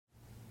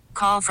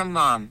call from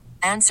mom.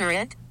 Answer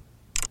it.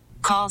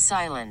 Call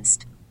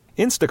silenced.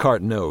 Instacart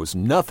knows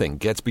nothing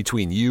gets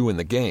between you and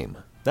the game.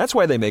 That's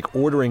why they make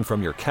ordering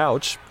from your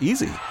couch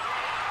easy.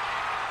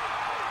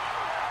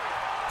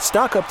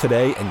 Stock up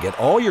today and get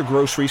all your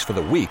groceries for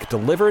the week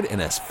delivered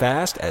in as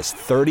fast as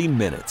 30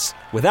 minutes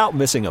without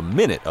missing a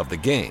minute of the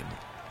game.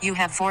 You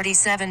have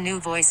 47 new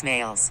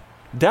voicemails.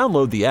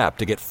 Download the app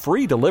to get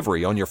free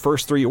delivery on your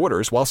first 3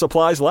 orders while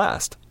supplies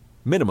last.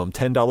 Minimum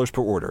 $10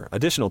 per order.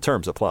 Additional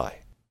terms apply.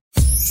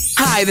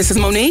 Hi, this is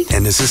Monique.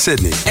 And this is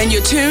Sydney. And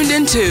you're tuned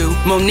into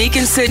Monique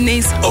and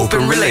Sydney's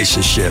Open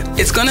Relationship.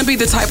 It's going to be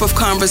the type of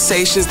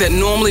conversations that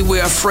normally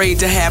we're afraid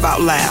to have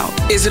out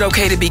loud. Is it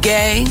okay to be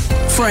gay?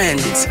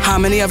 Friends. How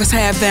many of us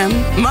have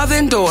them? Mother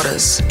and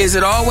daughters. Is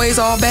it always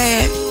all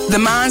bad? The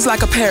mind's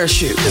like a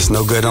parachute. It's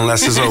no good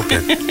unless it's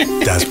open.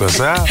 That's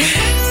what's up.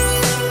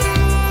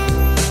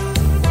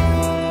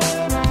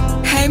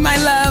 Hey, my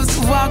loves.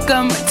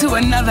 Welcome to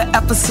another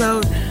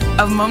episode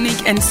of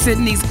Monique and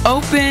Sydney's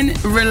Open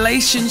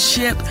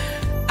Relationship.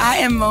 I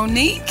am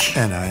Monique.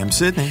 And I am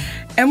Sydney.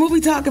 And what we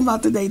talking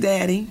about today,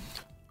 Daddy?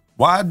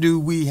 Why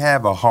do we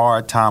have a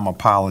hard time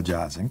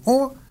apologizing?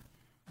 Or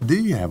do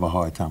you have a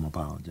hard time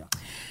apologizing?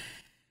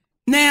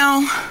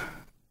 Now,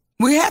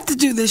 we have to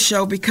do this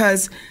show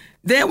because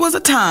there was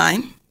a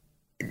time,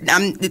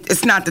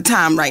 it's not the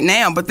time right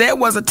now, but there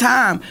was a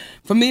time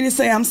for me to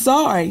say I'm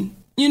sorry.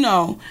 You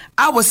know,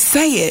 I would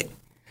say it,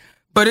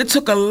 but it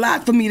took a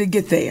lot for me to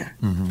get there.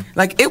 Mm-hmm.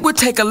 Like, it would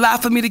take a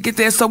lot for me to get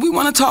there. So we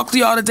want to talk to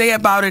y'all today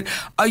about it.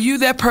 Are you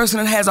that person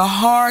that has a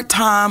hard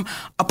time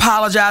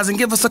apologizing?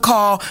 Give us a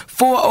call,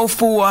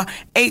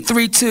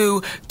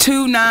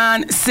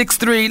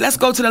 404-832-2963. Let's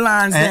go to the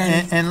lines,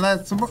 Danny. And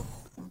let's...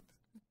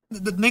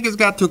 The niggas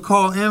got to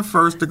call in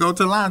first to go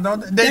to the line,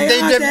 don't they?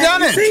 They've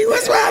done it. See,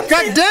 what's wrong?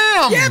 God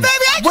damn. Yeah,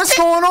 baby. What's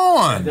going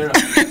on?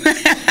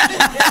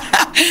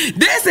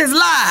 This is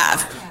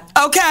live.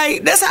 Okay?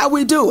 That's how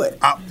we do it.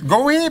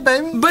 Go ahead,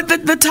 baby. But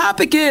the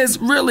topic is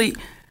really...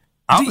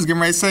 I was getting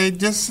ready to say,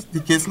 just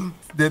because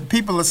the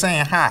people are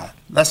saying hi.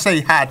 Let's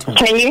say hi to them.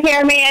 Can you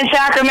hear me in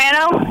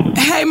Sacramento?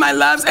 Hey, my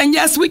loves. And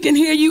yes, we can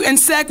hear you in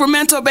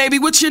Sacramento, baby.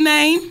 What's your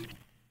name?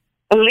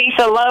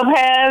 Lisa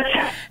Lopez.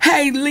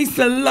 Hey,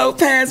 Lisa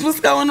Lopez. What's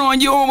going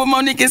on? You on with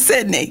Monique and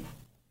Sydney?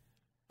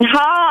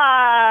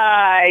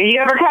 Hi.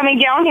 You ever coming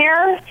down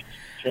here?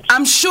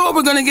 I'm sure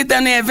we're going to get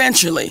down there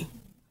eventually.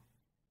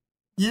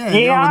 Yeah,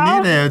 you were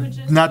near there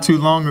not too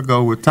long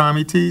ago with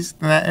Tommy T's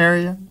in that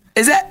area.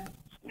 Is that?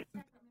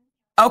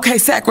 Okay,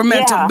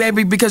 Sacramento,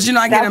 baby, because, you know,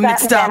 I get them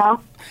mixed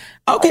up.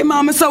 Okay,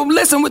 Mama, so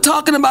listen, we're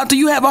talking about, do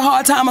you have a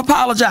hard time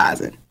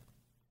apologizing?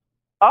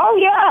 Oh,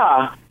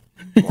 yeah.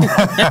 The older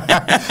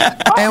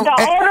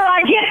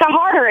I get, the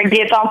harder it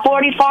gets. I'm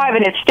 45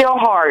 and it's still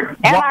hard.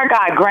 And I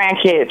got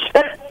grandkids.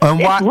 And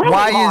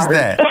why hard. Is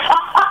that?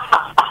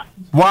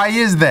 Why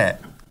is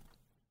that?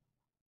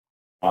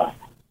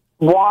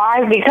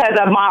 Why? Because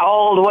of my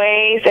old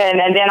ways,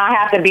 and then I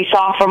have to be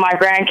soft for my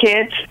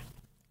grandkids.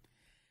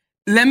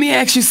 Let me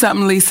ask you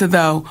something, Lisa,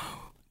 though.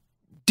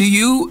 Do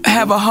you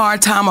have a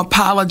hard time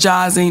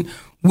apologizing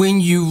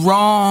when you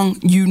wrong,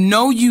 you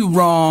know you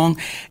wrong,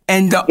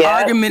 and the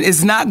argument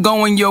is not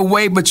going your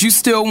way, but you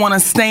still want to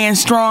stand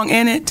strong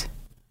in it?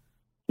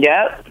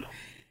 Yep.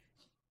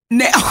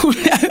 Now,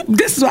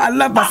 this is why I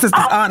love my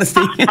sister's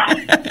honesty.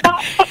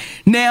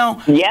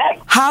 Now,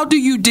 how do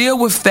you deal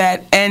with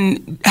that,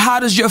 and how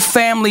does your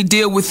family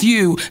deal with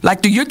you?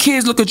 Like, do your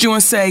kids look at you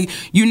and say,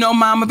 you know,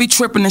 Mama be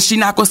tripping and she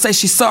not going to say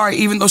she's sorry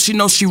even though she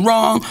knows she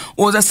wrong,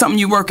 or is that something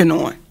you're working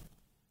on?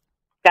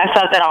 That's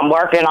something I'm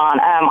working on.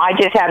 I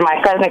just had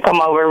my cousin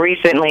come over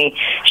recently.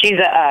 She's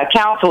a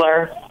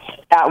counselor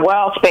at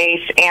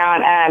WellSpace,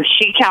 and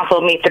she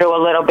counseled me through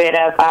a little bit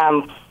of,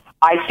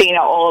 I seen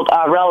an old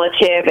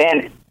relative,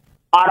 and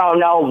I don't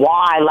know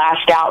why I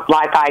lashed out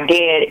like I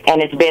did,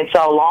 and it's been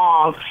so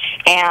long,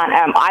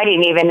 and I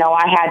didn't even know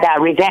I had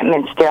that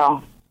resentment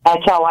still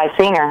until I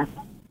seen her.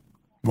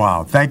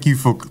 Wow. Thank you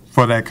for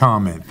that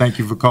comment. Thank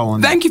you for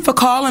calling. Thank you for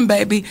calling,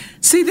 baby.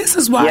 See, this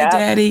is why,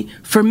 Daddy,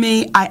 for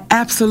me, I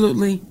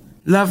absolutely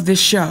love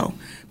this show,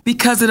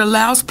 because it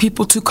allows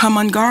people to come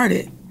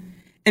unguarded.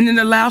 And it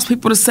allows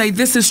people to say,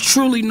 this is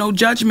truly no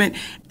judgment.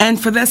 And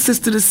for that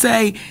sister to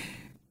say,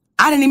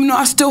 I didn't even know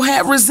I still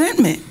had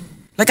resentment.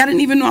 Like, I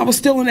didn't even know I was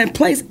still in that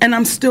place, and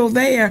I'm still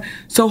there.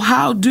 So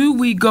how do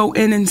we go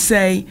in and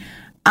say,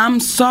 I'm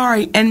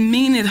sorry, and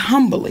mean it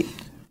humbly?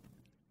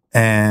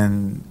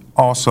 And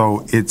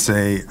also, it's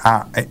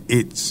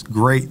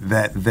great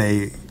that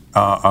they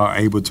are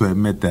able to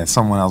admit that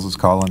someone else is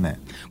calling that.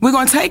 We're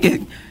going to take it.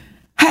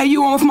 Hey,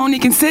 you on with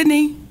Monique and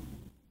Sydney?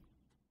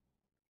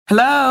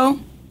 Hello?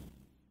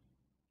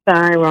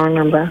 Sorry, wrong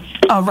number.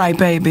 All right,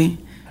 baby.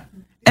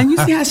 And you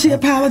see how she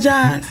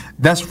apologized?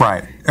 That's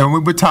right. And we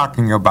were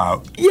talking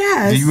about,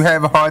 yes. Do you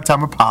have a hard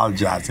time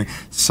apologizing?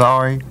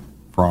 Sorry,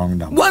 wrong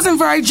number. Wasn't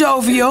very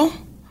jovial.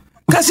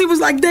 Because she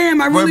was like,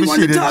 damn, I really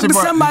wanted to talk to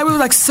somebody. We were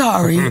like,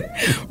 sorry,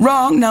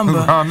 wrong number.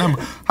 Wrong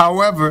number.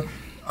 However,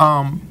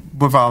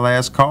 with our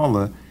last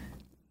caller,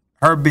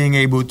 her being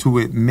able to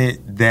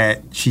admit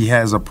that she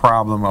has a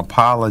problem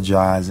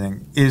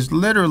apologizing is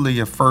literally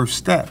a first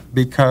step,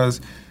 because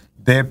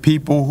there are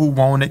people who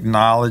won't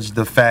acknowledge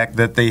the fact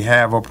that they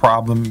have a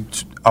problem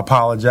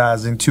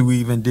apologizing to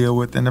even deal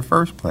with in the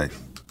first place.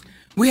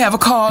 We have a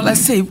call. Let's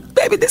see.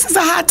 Baby, this is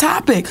a hot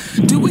topic.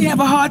 Do we have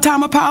a hard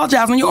time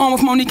apologizing? You're on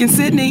with Monique and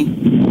Sydney.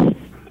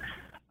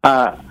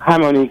 Hi,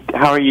 Monique.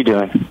 How are you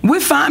doing? We're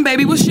fine,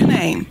 baby. What's your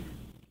name?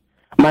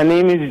 My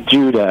name is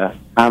Judah.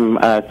 I'm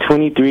a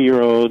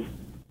 23-year-old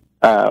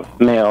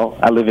male.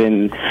 I live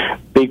in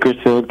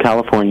Bakersfield,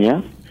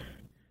 California.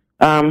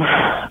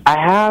 I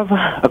have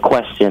a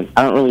question.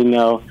 I don't really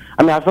know.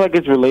 I mean, I feel like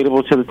it's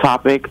relatable to the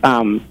topic.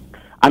 I'm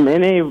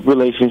in a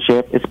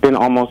relationship. It's been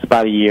almost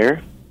about a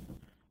year.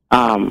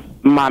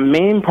 My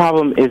main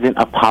problem isn't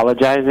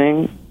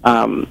apologizing.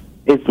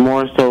 It's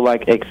more so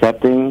like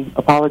accepting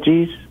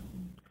apologies.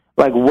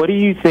 Like, what do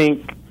you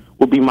think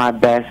would be my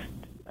best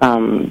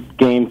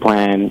game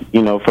plan,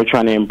 for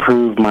trying to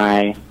improve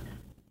my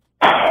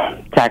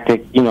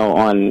tactic,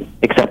 on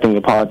accepting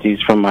apologies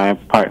from my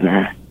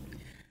partner?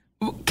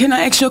 Can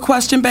I ask you a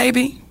question,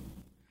 baby?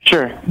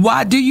 Sure.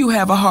 Why do you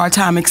have a hard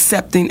time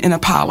accepting an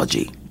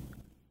apology?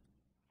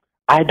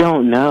 I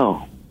don't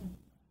know.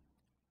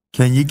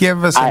 Can you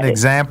give us an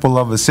example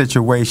of a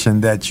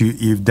situation that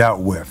you've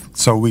dealt with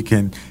so we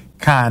can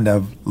kind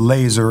of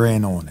laser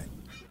in on it?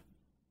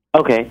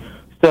 Okay.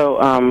 So,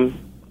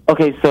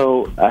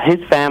 his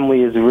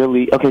family is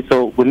really,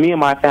 so with me and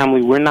my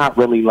family, we're not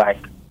really, like,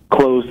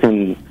 close,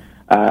 and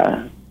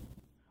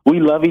we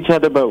love each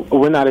other, but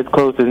we're not as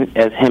close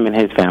as him and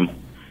his family.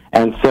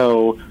 And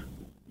so,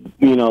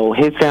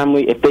 his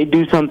family, if they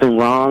do something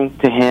wrong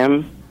to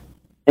him,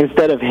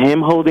 instead of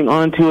him holding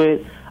on to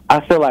it,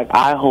 I feel like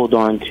I hold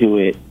on to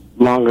it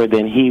longer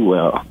than he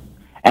will.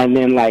 And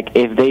then, like,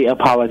 if they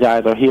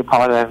apologize or he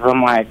apologizes,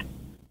 I'm like,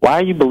 why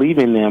are you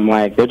believing them?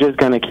 Like, they're just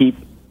going to keep,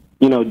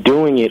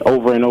 doing it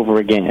over and over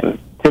again.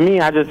 To me,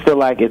 I just feel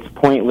like it's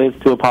pointless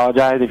to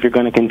apologize if you're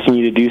going to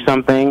continue to do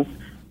something.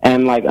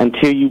 And, like,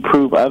 until you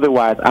prove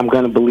otherwise, I'm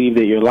going to believe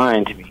that you're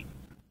lying to me.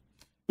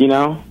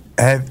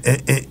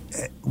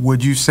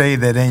 Would you say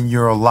that in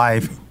your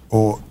life,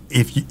 or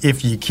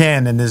if you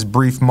can, in this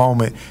brief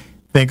moment,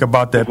 think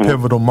about that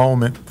pivotal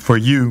moment for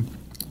you,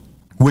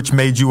 which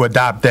made you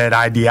adopt that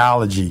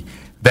ideology,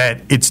 that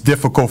it's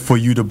difficult for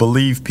you to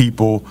believe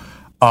people's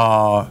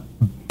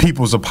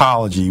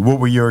apology? What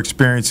were your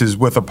experiences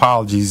with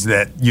apologies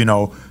that,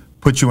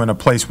 put you in a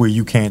place where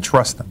you can't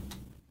trust them?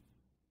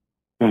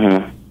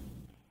 Mm-hmm.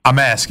 I'm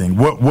asking,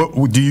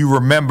 what do you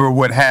remember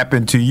what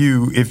happened to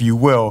you, if you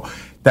will,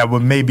 that were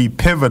maybe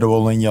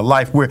pivotal in your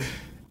life? Where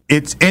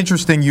it's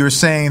interesting, you're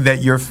saying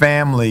that your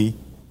family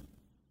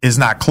is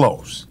not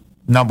close,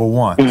 number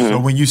one. Mm-hmm. So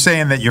when you're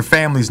saying that your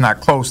family's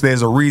not close,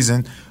 there's a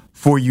reason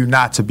for you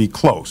not to be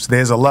close.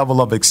 There's a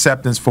level of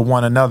acceptance for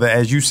one another.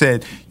 As you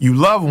said, you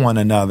love one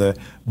another,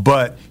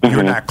 but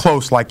you're not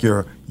close like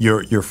your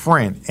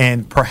friend.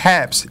 And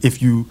perhaps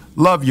if you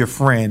love your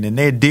friend and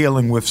they're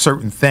dealing with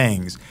certain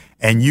things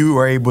and you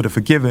are able to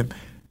forgive him,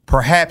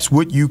 perhaps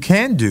what you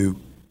can do,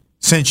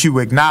 since you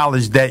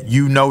acknowledge that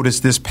you notice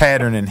this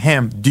pattern in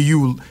him,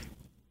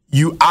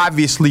 you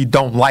obviously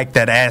don't like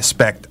that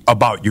aspect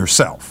about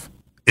yourself.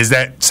 Is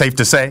that safe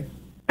to say?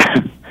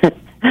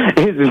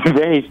 It's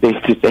very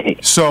safe to say.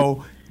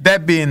 So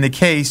that being the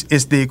case,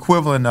 it's the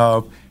equivalent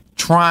of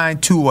trying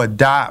to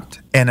adopt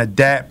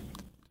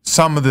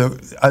some of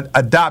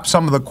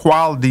the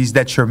qualities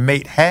that your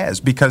mate has,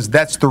 because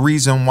that's the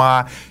reason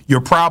why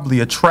you're probably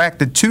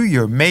attracted to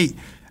your mate,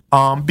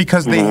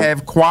 because they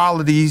have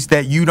qualities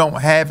that you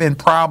don't have, and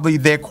probably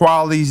they're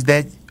qualities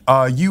that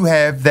you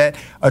have that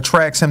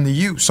attracts him to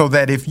you. So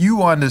that if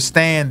you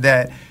understand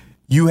that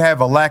you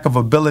have a lack of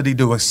ability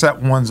to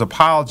accept one's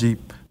apology,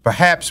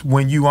 perhaps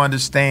when you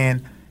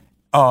understand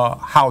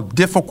how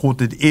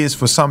difficult it is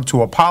for some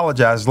to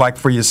apologize, like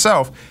for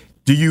yourself,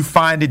 do you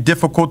find it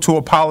difficult to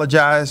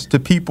apologize to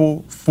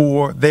people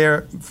for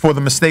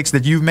the mistakes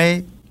that you've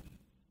made?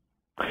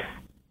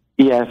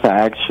 Yes, I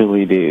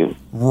actually do.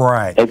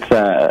 Right. It's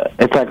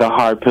like a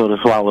hard pill to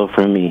swallow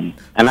for me.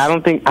 And I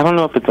don't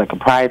know if it's like a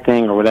pride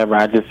thing or whatever.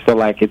 I just feel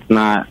like it's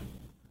not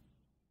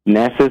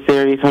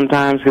necessary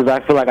sometimes, because I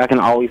feel like I can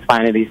always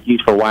find an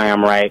excuse for why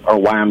I'm right or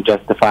why I'm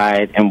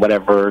justified in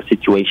whatever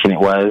situation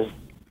it was.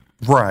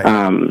 Right.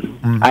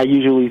 I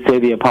usually say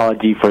the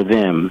apology for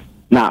them,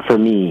 not for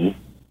me,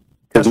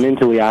 because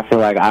mentally I feel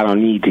like I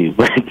don't need to.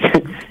 But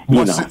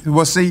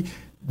Well, see,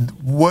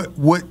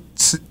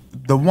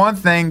 the one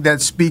thing that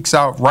speaks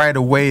out right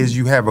away is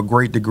you have a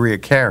great degree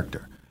of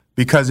character,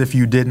 because if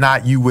you did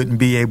not, you wouldn't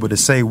be able to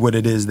say what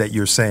it is that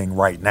you're saying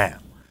right now.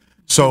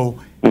 So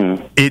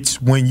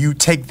it's when you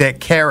take that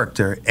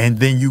character and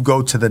then you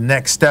go to the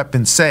next step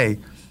and say,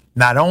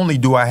 not only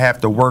do I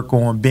have to work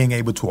on being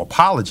able to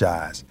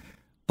apologize,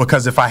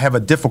 because if I have a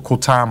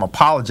difficult time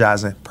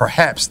apologizing,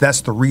 perhaps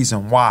that's the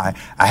reason why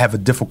I have a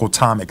difficult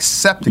time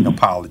accepting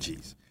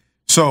apologies.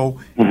 So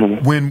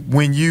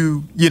when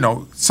you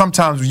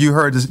sometimes you've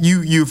heard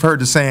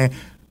the saying,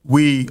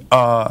 we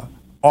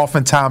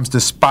oftentimes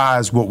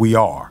despise what we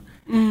are.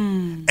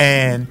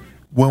 And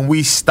when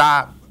we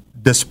stop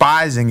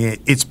despising it,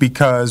 it's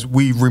because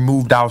we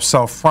removed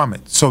ourselves from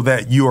it, so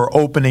that you are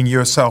opening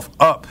yourself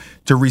up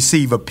to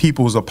receive a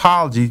people's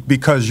apology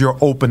because you're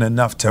open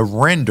enough to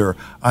render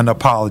an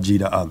apology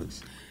to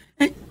others.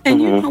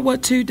 And you know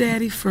what, too,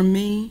 Daddy, for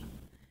me,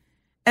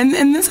 and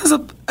this is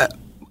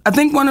I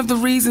think one of the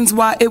reasons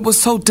why it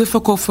was so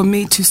difficult for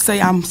me to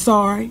say I'm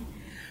sorry,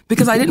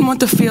 because I didn't want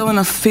the feeling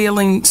of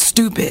feeling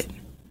stupid.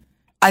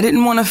 I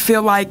didn't want to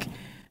feel like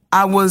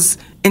I was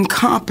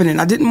incompetent.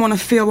 I didn't want to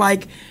feel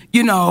like,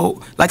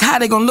 like how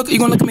they gonna look? You're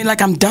gonna look at me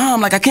like I'm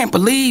dumb, like I can't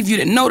believe you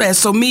didn't know that.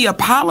 So me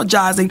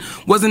apologizing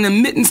was an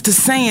admittance to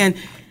saying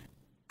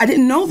I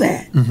didn't know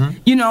that.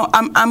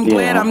 I'm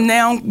glad I'm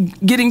now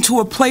getting to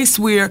a place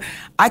where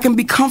I can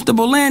be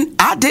comfortable in.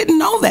 I didn't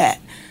know that.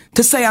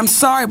 To say I'm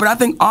sorry, but I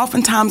think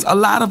oftentimes a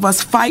lot of us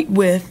fight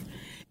with,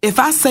 if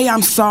I say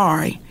I'm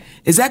sorry,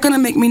 is that going to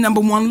make me, number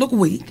one, look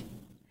weak?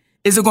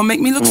 Is it going to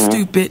make me look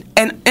stupid?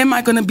 And am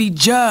I going to be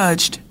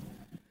judged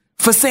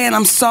for saying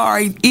I'm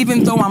sorry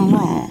even though I'm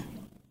wrong?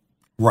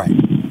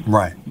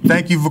 Right.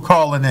 Thank you for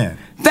calling in.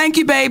 Thank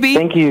you, baby.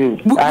 Thank you.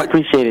 I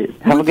appreciate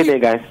it. Have a good day,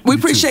 guys. We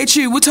appreciate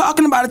you. We're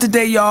talking about it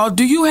today, y'all.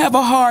 Do you have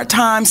a hard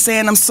time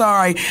saying I'm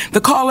sorry?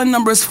 The call-in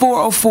number is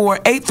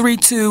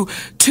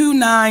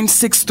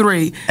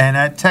 404-832-2963. And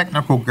that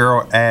technical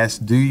girl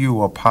asked, do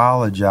you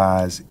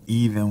apologize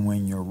even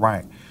when you're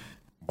right?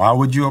 Why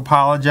would you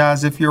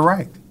apologize if you're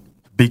right?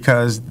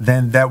 Because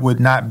then that would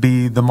not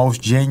be the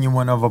most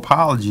genuine of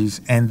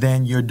apologies, and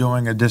then you're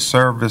doing a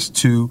disservice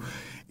to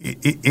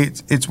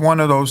it's one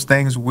of those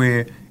things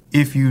where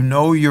if you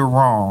know you're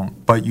wrong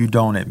but you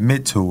don't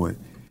admit to it,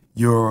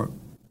 you're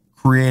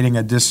creating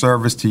a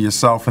disservice to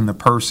yourself and the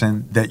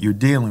person that you're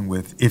dealing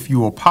with. If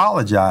you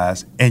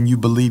apologize and you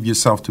believe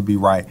yourself to be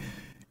right,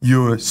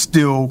 you're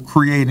still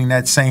creating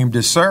that same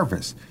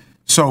disservice.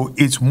 So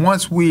it's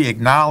once we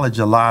acknowledge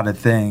a lot of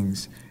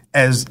things,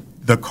 as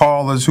the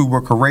callers who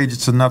were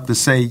courageous enough to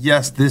say,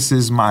 yes, this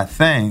is my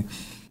thing,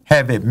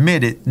 have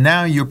admitted,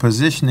 now you're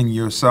positioning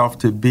yourself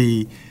to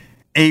be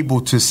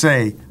able to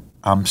say,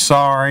 I'm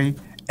sorry,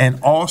 and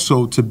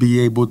also to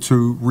be able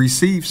to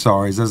receive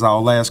sorries. As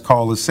our last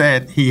caller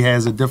said, he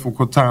has a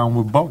difficult time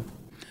with both.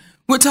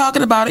 We're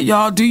talking about it,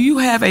 y'all. Do you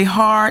have a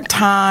hard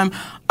time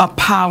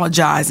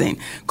apologizing?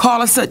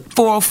 Call us at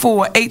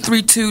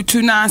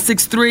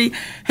 404-832-2963.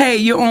 Hey,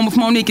 you're on with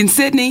Monique and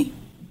Sydney.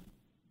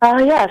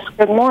 Yes.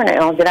 Good morning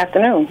or good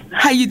afternoon.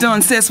 How you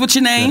doing, sis? What's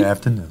your name? Good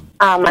afternoon.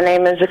 My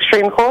name is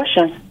Extreme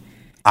Caution.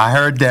 I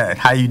heard that.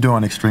 How you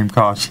doing, Extreme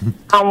Caution?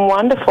 I'm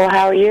wonderful.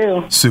 How are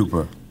you?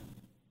 Super.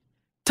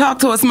 Talk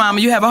to us,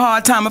 Mama. You have a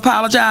hard time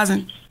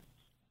apologizing?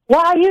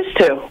 Well, I used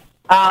to.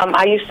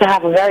 I used to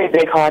have a very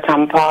big hard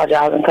time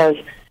apologizing because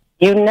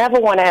you never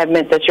want to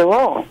admit that you're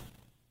wrong.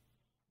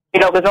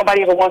 Because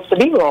nobody ever wants to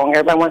be wrong.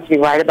 Everybody wants to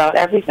be right about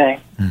everything.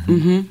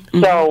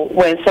 So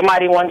when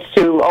somebody wants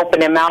to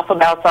open their mouth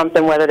about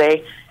something, whether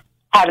they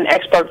have an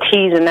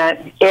expertise in that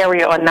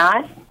area or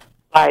not,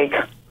 like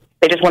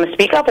they just want to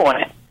speak up on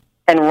it.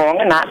 And wrong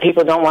or not,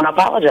 people don't want to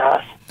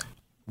apologize.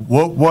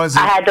 What was it?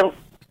 I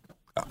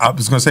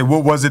was going to say,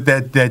 what was it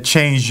that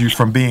changed you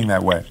from being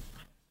that way?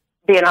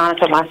 Being honest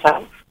with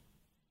myself.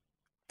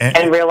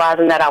 And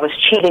realizing that I was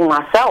cheating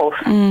myself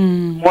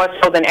more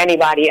so than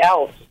anybody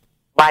else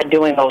by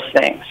doing those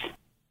things.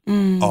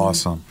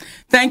 Awesome.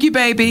 Thank you,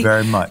 baby.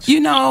 Very much.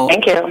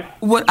 Thank you.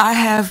 What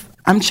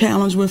I'm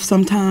challenged with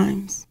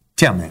sometimes.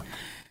 Tell me.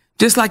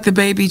 Just like the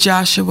baby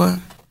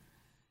Joshua,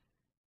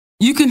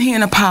 you can hear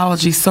an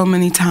apology so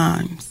many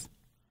times.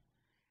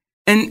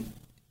 And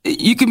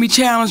you can be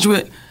challenged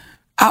with,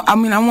 I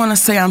want to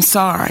say I'm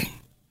sorry.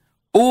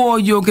 Or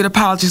you'll get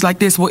apologies like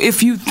this. Well,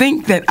 if you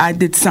think that I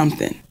did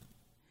something,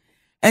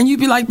 and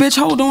you'd be like, bitch,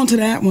 hold on to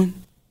that one.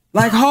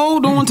 Like,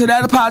 hold on to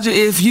that apology.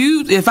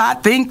 If I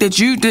think that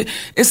you did,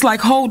 it's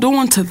like, hold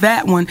on to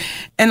that one.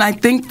 And I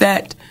think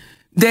that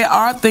there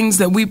are things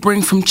that we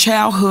bring from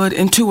childhood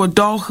into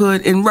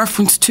adulthood in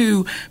reference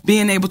to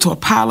being able to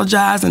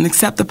apologize and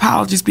accept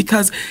apologies.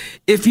 Because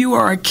if you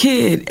are a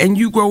kid and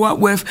you grow up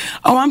with,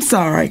 oh, I'm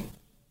sorry,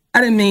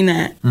 I didn't mean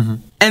that.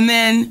 And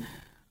then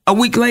a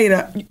week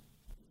later,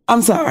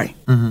 I'm sorry,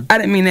 I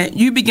didn't mean that.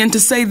 You begin to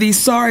say these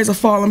sorries are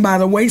falling by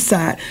the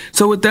wayside.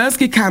 So it does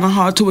get kind of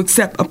hard to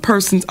accept a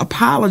person's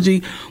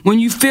apology when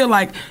you feel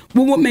like,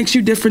 well, what makes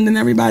you different than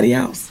everybody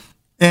else?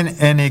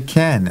 And it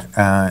can.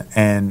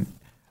 And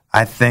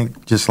I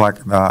think just like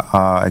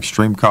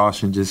Extreme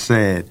Caution just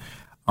said,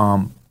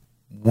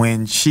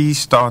 when she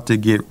started to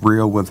get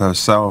real with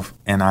herself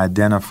and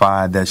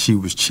identify that she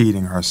was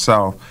cheating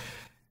herself,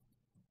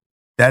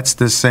 that's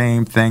the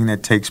same thing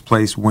that takes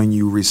place when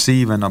you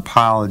receive an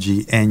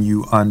apology and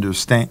you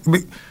understand.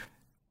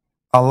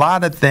 A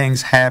lot of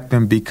things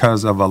happen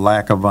because of a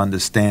lack of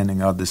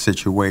understanding of the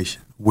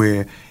situation,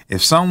 where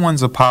if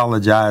someone's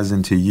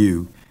apologizing to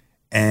you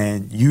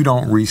and you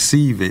don't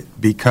receive it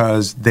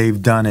because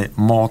they've done it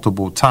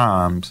multiple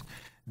times,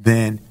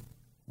 then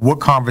what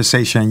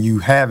conversation are you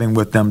having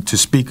with them to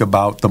speak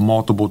about the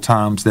multiple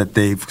times that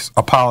they've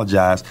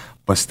apologized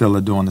but still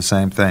are doing the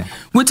same thing?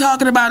 We're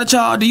talking about it,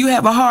 y'all. Do you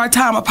have a hard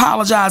time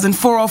apologizing?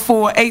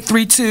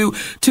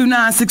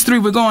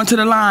 404-832-2963. We're going to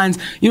the lines.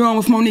 You're on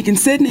with Monique and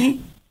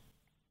Sydney.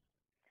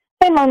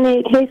 Hey,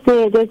 Monique. Hey,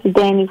 Sid. This is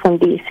Danny from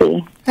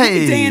D.C.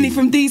 Hey, Danny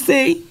from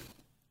D.C.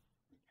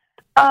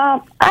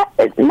 My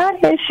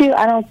issue,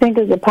 I don't think,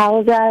 is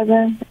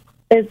apologizing.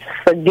 It's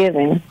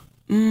forgiving.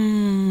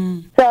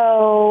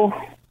 So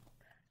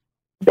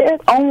there's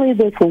only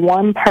this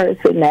one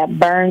person that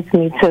burns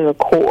me to the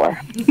core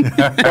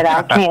that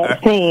I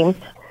can't seem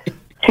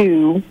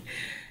to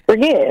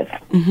forgive.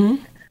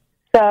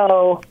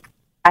 So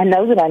I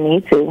know that I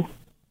need to.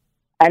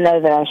 I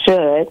know that I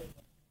should.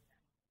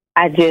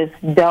 I just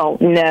don't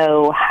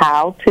know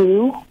how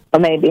to, or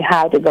maybe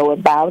how to go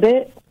about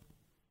it.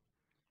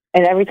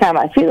 And every time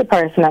I see the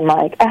person, I'm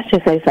like, I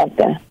should say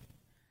something.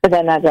 But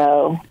then I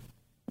go,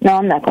 no,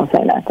 I'm not going to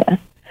say nothing.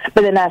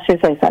 But then I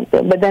should say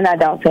something. But then I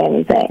don't say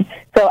anything.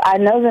 So I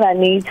know that I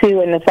need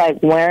to, and it's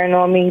like wearing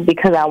on me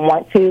because I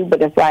want to,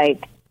 but it's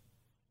like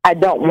I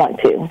don't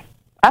want to.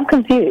 I'm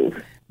confused.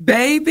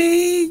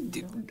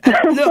 Baby,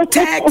 look,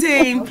 tag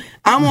team,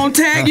 I'm going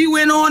to tag you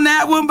in on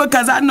that one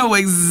because I know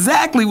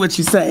exactly what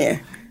you're saying.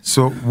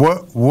 So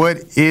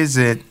what is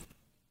it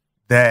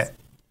that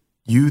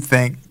you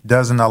think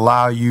doesn't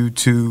allow you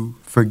to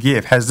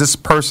forgive? Has this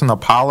person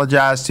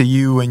apologized to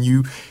you and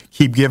you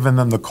keep giving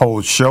them the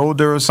cold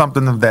shoulder or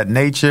something of that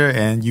nature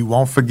and you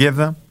won't forgive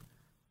them?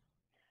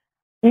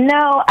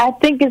 No, I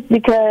think it's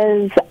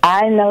because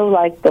I know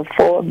like the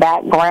full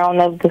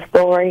background of the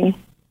story,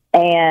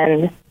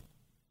 and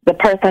the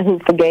person who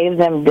forgave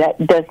them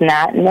does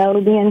not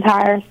know the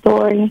entire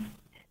story.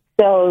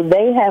 So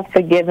they have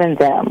forgiven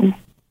them,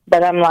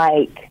 but I'm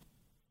like,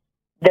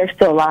 they're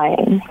still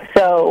lying.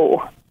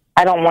 So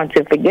I don't want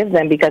to forgive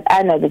them because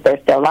I know that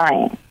they're still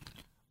lying.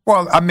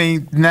 Well, I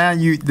mean, now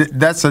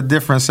that's a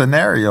different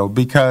scenario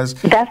because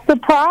that's the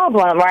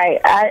problem, right?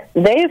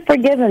 They've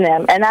forgiven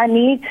them, and I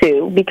need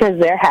to because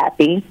they're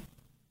happy.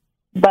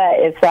 But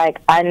it's like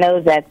I know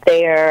that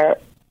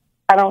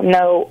I don't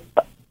know.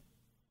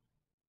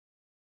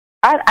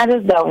 I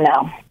just don't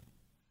know.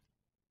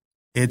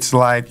 It's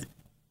like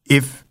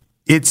if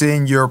it's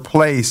in your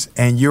place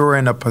and you're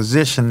in a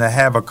position to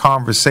have a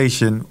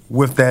conversation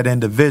with that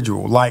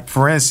individual. Like,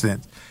 for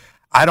instance,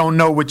 I don't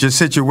know what your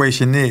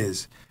situation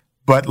is,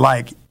 but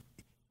like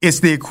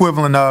it's the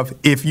equivalent of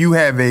if you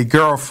have a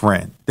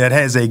girlfriend that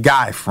has a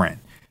guy friend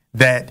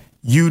that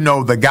you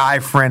know the guy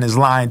friend is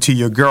lying to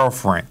your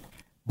girlfriend,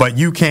 but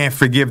you can't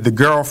forgive the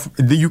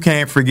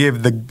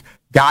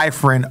guy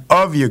friend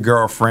of your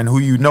girlfriend who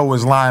you know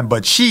is lying,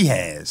 but she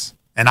has.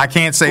 And I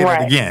can't say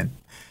that again.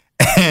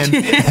 And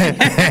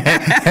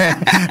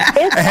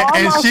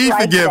she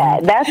like forgive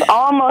that. That's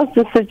almost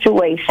the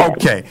situation.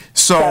 Okay,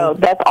 so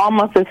that's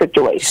almost the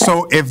situation.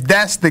 So if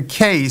that's the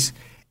case,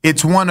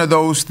 it's one of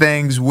those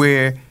things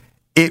where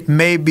it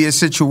may be a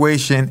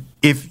situation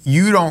if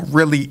you don't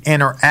really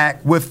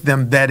interact with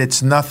them that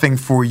it's nothing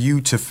for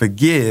you to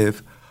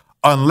forgive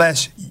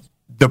unless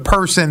the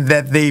person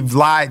that they've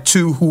lied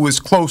to who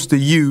is close to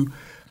you,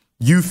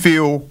 you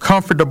feel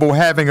comfortable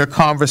having a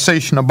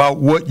conversation about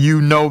what you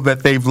know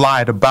that they've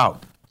lied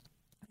about.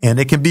 And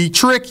it can be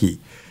tricky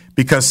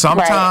because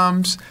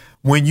sometimes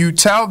when you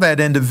tell that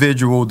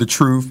individual the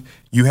truth,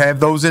 you have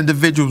those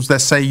individuals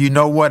that say, you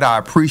know what, I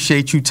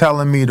appreciate you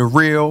telling me the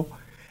real,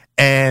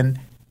 and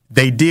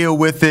they deal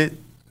with it.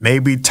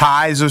 Maybe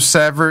ties are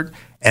severed,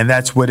 and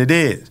that's what it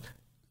is.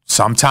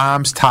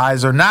 Sometimes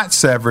ties are not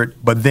severed,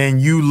 but then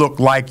you look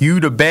like you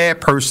the bad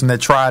person that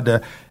tried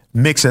to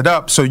mix it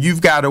up. So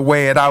you've got to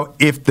weigh it out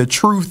if the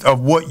truth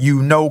of what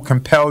you know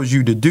compels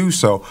you to do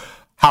so.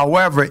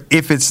 However,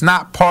 if it's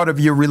not part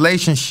of your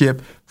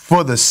relationship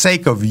for the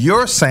sake of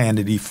your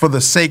sanity, for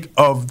the sake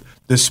of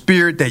the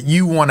spirit that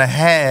you want to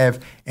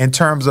have in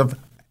terms of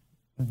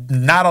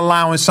not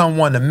allowing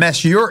someone to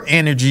mess your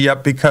energy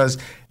up because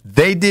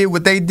they did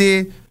what they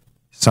did,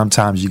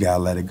 sometimes you got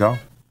to let it go.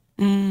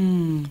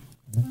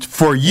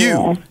 For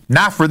you,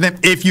 not for them.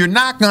 If you're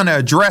not going to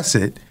address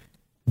it,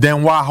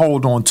 then why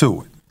hold on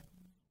to it?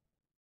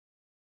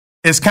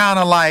 It's kind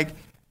of like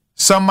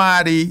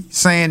somebody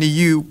saying to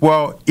you,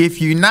 well, if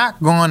you're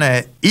not going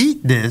to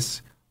eat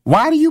this,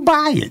 why do you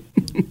buy it?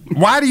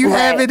 Why do you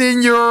have it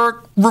in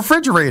your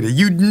refrigerator?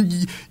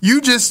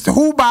 You just,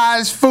 who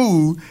buys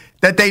food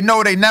that they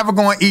know they never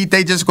going to eat,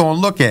 they just going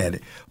to look at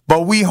it.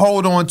 But we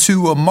hold on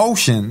to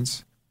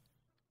emotions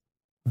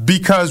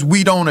because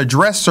we don't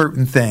address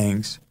certain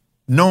things,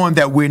 knowing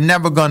that we're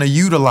never going to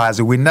utilize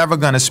it, we're never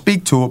going to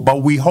speak to it,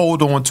 but we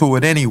hold on to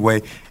it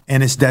anyway,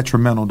 and it's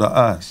detrimental to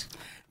us.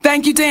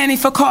 Thank you, Danny,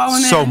 for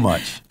calling so in.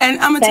 much. And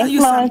I'm going to tell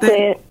you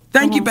something.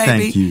 Thank you, baby.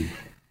 Thank you.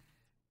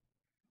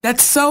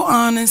 That's so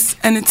honest,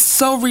 and it's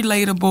so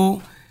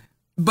relatable.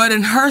 But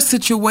in her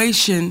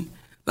situation,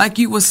 like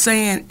you were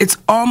saying, it's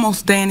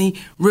almost, Danny,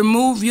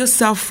 remove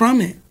yourself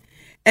from it.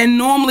 And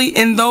normally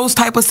in those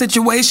type of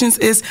situations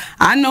is,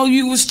 I know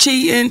you was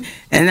cheating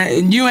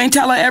and you ain't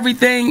tell her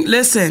everything.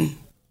 Listen,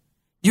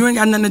 You ain't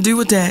got nothing to do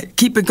with that.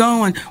 Keep it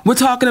going. We're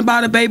talking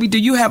about it, baby. Do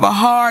you have a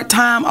hard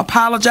time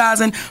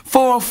apologizing?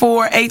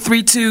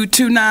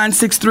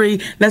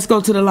 404-832-2963. Let's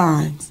go to the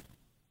lines.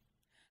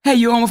 Hey,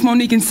 you on with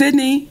Monique and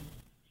Sydney?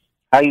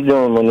 How you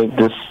doing, Monique?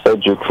 This is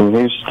Cedric from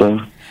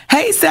Houston.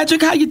 Hey,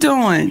 Cedric, how you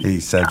doing? Hey,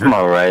 Cedric. I'm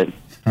all right.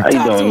 How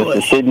you doing,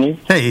 Mr. Sydney?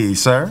 Hey,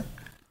 sir.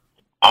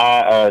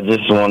 I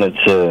just wanted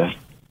to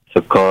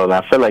call.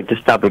 I feel like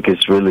this topic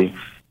is really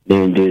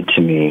near and dear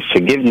to me.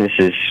 Forgiveness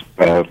is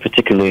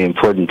particularly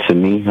important to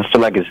me. I feel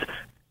like it's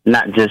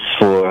not just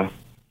for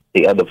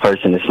the other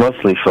person. It's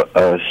mostly for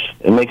us.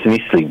 It makes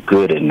me sleep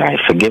good at night.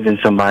 Forgiving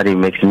somebody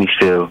makes me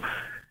feel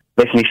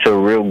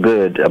real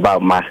good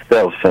about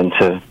myself, and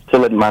to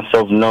let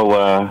myself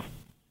know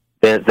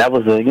that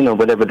was a,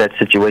 whatever that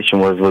situation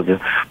was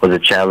a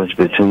challenge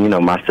between,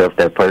 myself,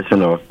 that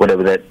person, or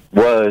whatever that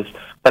was.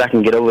 But I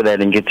can get over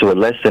that and get to a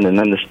lesson and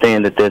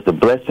understand that there's a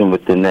blessing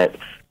within that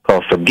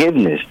called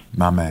forgiveness.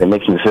 My man. It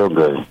makes me feel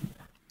good.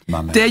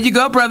 My man. There you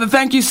go, brother.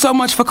 Thank you so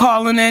much for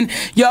calling in.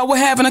 Y'all, we're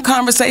having a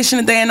conversation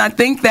today, and I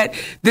think that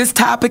this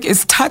topic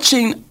is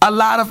touching a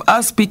lot of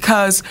us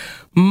because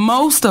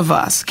most of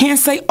us, can't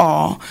say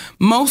all,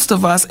 most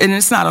of us, and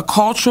it's not a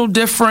cultural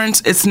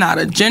difference, it's not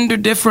a gender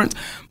difference,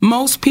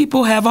 most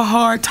people have a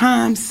hard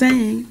time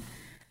saying,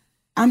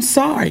 I'm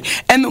sorry.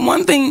 And the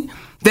one thing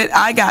that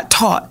I got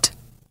taught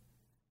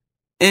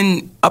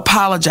in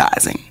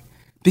apologizing,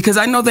 because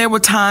I know there were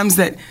times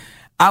that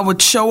I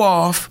would show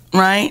off,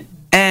 right?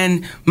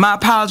 And my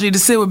apology to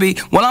Sid would be,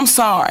 well, I'm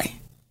sorry.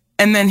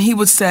 And then he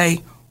would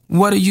say,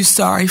 what are you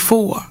sorry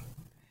for?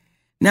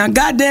 Now,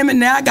 goddamn it,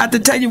 now I got to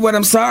tell you what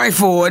I'm sorry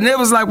for. And it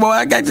was like,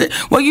 well,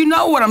 you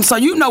know what I'm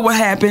sorry. You know what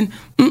happened.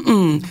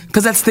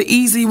 Because that's the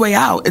easy way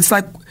out. It's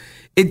like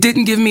it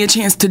didn't give me a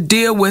chance to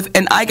deal with.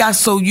 And I got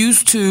so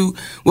used to,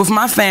 with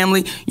my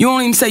family, you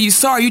don't even say you're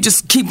sorry. You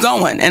just keep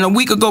going. And a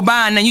week will go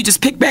by and then you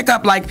just pick back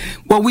up like,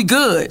 well, we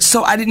good.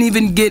 So I didn't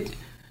even get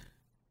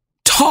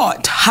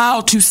taught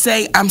how to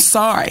say I'm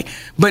sorry.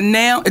 But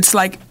now it's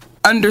like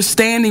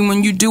understanding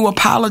when you do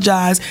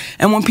apologize,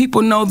 and when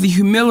people know the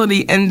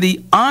humility and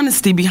the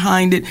honesty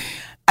behind it,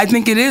 I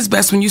think it is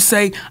best when you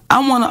say, I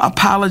want to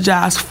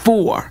apologize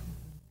for.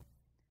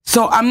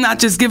 So I'm not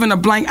just giving a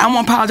blank, I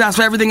want to apologize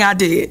for everything I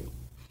did.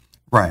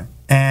 Right.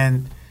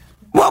 And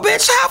well,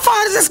 bitch, how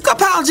far is this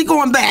apology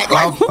going back?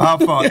 How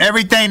far?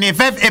 Everything.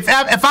 If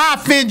I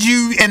offend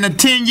you in the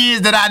 10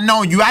 years that I've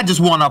known you, I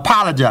just want to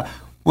apologize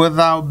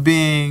without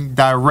being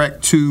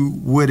direct to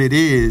what it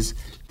is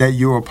that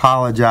you're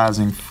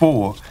apologizing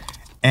for.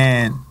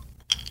 And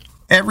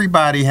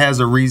everybody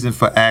has a reason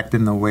for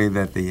acting the way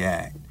that they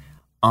act.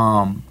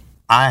 I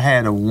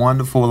had a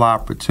wonderful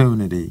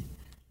opportunity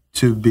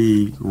to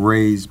be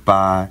raised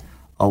by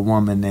a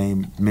woman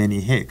named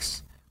Minnie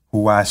Hicks,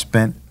 who I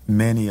spent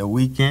many a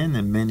weekend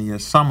and many a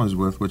summers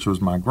with, which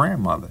was my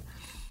grandmother.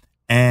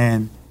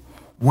 And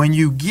when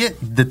you get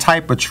the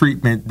type of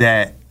treatment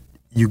that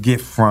you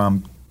get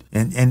from,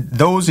 and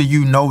those of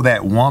you know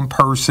that one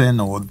person,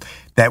 or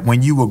that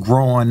when you were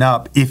growing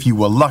up, if you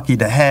were lucky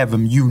to have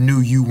them, you knew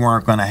you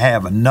weren't going to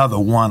have another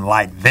one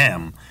like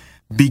them,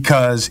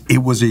 because it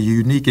was a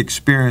unique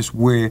experience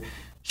where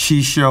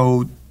she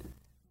showed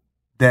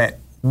that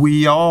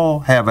we all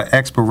have an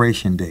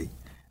expiration date.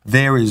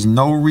 There is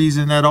no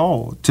reason at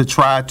all to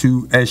try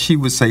to, as she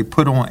would say,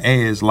 put on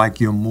airs like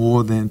you're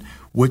more than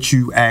what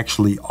you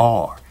actually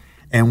are.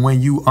 And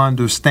when you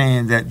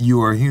understand that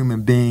you are a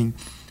human being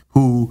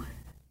who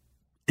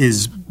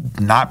is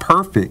not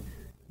perfect,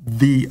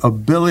 the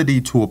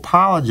ability to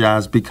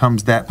apologize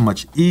becomes that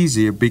much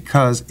easier,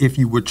 because if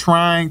you were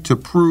trying to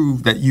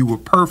prove that you were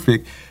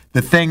perfect,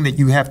 the thing that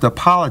you have to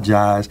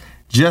apologize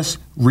just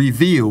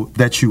revealed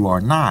that you are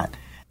not.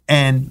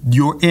 And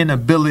your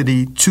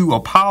inability to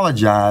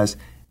apologize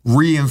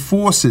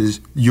reinforces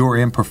your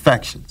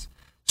imperfections.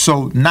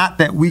 So not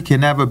that we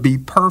can ever be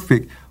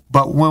perfect,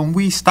 but when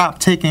we stop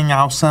taking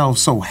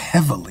ourselves so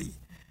heavily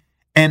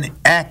and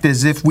act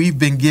as if we've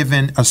been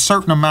given a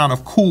certain amount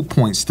of cool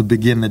points to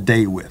begin the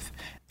day with,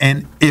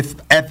 and if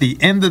at the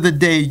end of the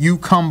day you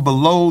come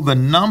below the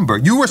number,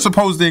 you were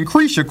supposed to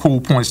increase your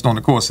cool points during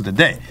the course of the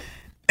day.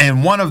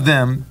 And one of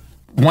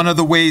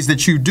the ways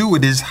that you do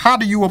it is, how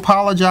do you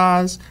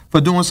apologize for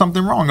doing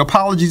something wrong?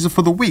 Apologies are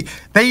for the weak.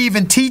 They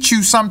even teach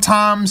you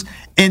sometimes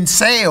in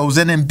sales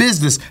and in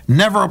business,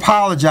 never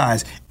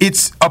apologize.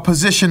 It's a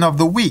position of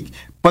the weak.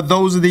 But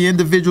those are the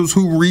individuals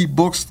who read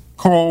books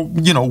called,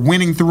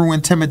 Winning Through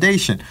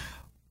Intimidation.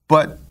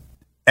 But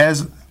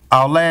as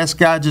our last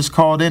guy just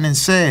called in and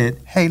said,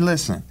 hey,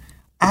 listen,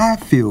 I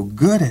feel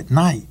good at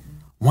night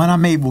when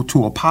I'm able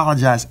to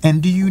apologize.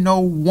 And do you know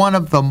one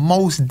of the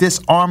most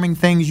disarming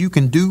things you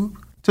can do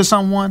to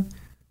someone?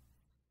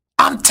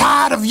 I'm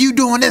tired of you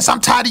doing this. I'm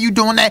tired of you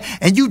doing that.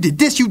 And you did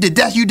this, you did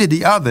that, you did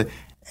the other.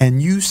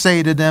 And you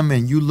say to them,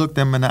 and you look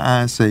them in the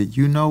eye and say,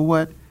 you know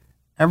what?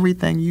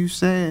 Everything you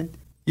said,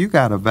 you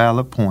got a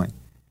valid point.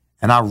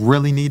 And I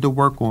really need to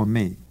work on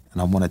me.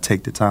 And I want to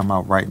take the time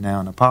out right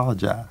now and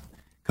apologize,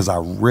 because I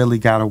really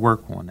got to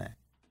work on that.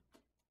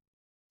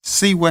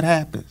 See what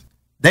happens.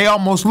 They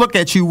almost look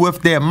at you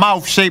with their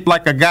mouth shaped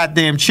like a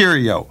goddamn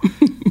Cheerio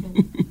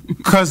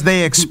because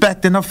they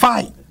expecting a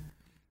fight.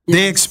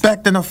 They're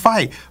expecting a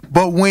fight.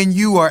 But when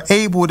you are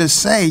able to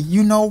say,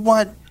 you know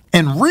what,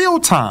 in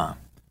real time,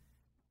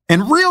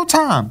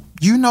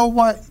 you know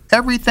what,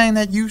 everything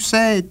that you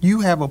said, you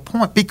have a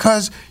point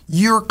because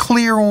you're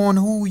clear on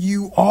who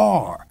you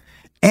are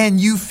and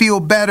you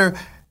feel better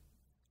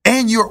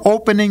and you're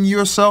opening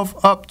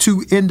yourself up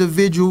to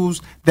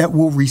individuals that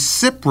will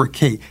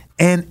reciprocate.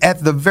 And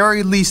at the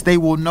very least, they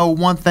will know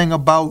one thing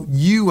about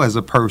you as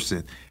a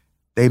person.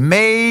 They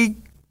may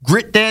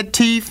grit their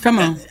teeth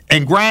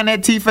and grind their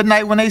teeth at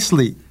night when they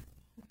sleep.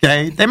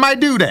 Okay? They might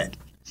do that.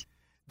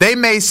 They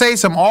may say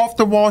some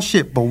off-the-wall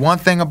shit, but one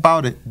thing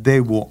about it,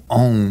 they will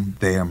own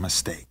their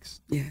mistakes.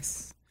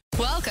 Yes.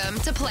 Welcome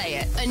to Play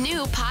It, a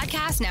new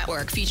podcast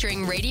network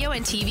featuring radio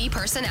and TV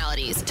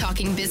personalities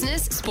talking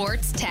business,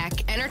 sports,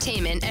 tech,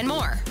 entertainment, and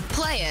more.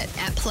 Play it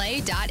at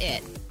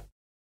play.it.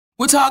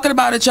 We're talking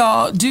about it,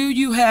 y'all. Do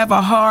you have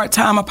a hard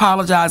time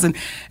apologizing?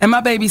 And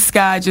my baby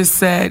Sky just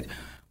said,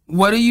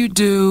 what do you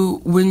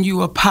do when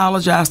you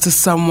apologize to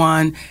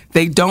someone,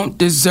 they don't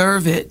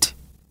deserve it,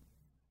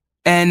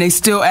 and they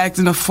still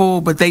acting a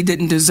fool, but they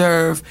didn't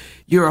deserve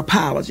your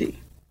apology?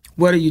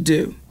 What do you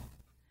do?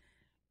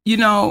 You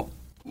know,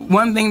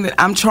 one thing that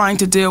I'm trying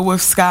to deal with,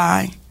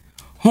 Sky,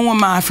 who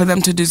am I for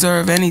them to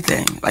deserve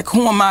anything? Like,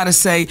 who am I to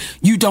say,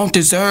 you don't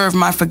deserve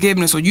my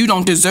forgiveness or you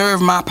don't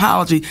deserve my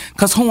apology?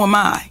 Because who am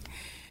I?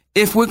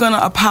 If we're going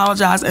to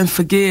apologize and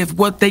forgive,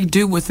 what they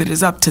do with it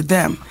is up to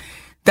them.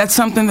 That's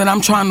something that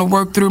I'm trying to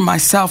work through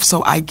myself,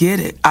 so I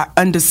get it. I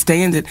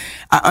understand it.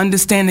 I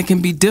understand it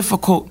can be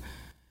difficult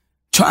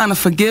trying to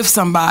forgive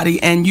somebody,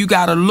 and you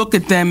got to look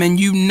at them and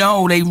you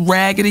know they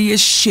raggedy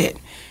as shit.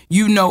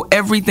 You know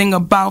everything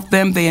about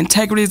them. Their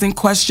integrity is in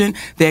question.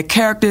 Their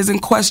character is in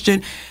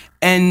question.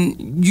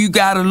 And you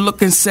got to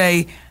look and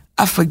say,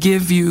 I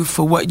forgive you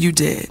for what you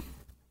did.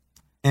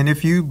 And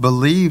if you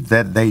believe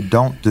that they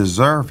don't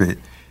deserve it,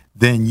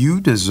 then you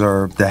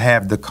deserve to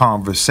have the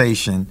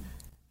conversation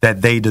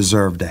that they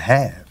deserve to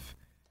have.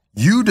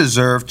 You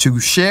deserve to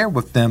share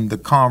with them the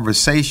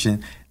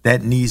conversation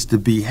that needs to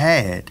be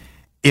had.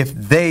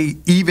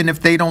 Even if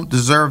they don't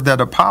deserve that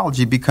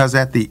apology, because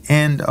at the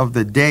end of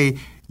the day,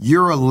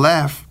 you're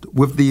left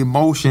with the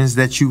emotions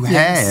that you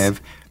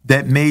have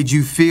that made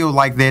you feel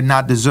like they're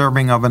not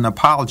deserving of an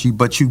apology,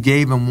 but you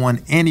gave them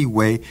one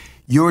anyway.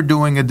 You're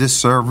doing a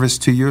disservice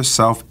to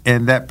yourself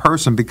and that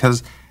person,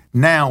 because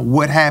now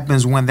what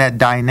happens when that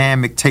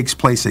dynamic takes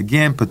place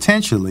again,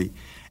 potentially,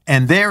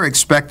 and they're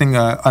expecting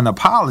an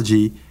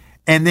apology,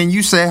 and then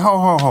you say,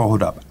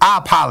 hold up, I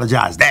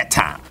apologize that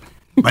time.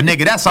 But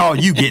nigga, that's all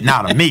you getting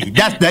out of me.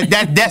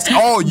 That's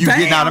all you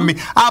getting out of me.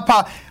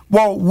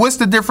 Well, what's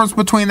the difference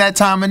between that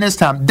time and this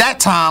time? That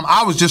time,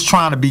 I was just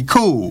trying to be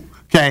cool,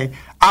 okay?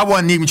 I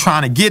wasn't even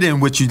trying to get in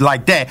with you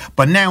like that.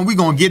 But now we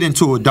going to get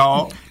into it,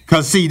 dog,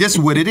 because, see, this is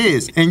what it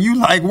is. And you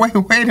like,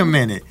 wait a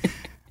minute.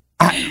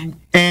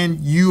 And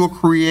you are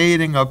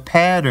creating a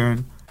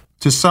pattern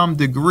to some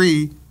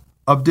degree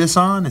of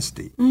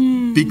dishonesty.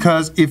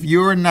 Because if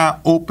you're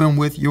not open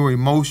with your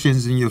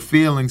emotions and your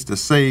feelings to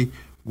say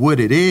what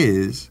it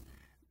is,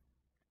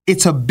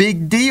 it's a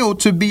big deal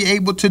to be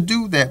able to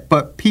do that.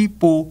 But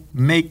people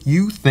make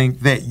you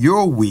think that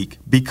you're weak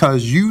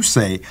because you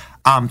say,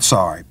 I'm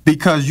sorry.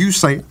 Because you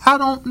say, I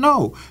don't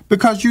know.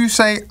 Because you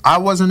say, I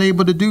wasn't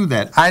able to do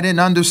that. I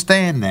didn't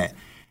understand that.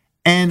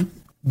 And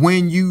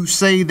when you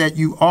say that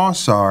you are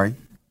sorry,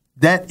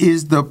 that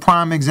is the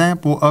prime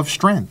example of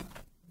strength.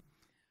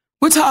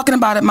 We're talking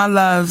about it, my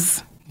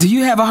loves. Do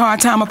you have a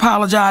hard time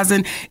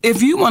apologizing?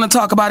 If you want to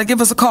talk about it,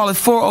 give us a call at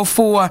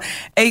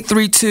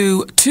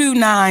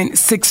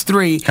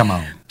 404-832-2963. Come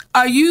on.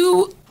 Are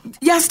you...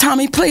 Yes,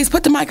 Tommy, please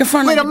put the mic in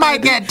front of me. Put the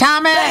mic at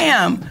Tommy.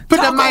 Damn.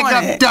 Put the mic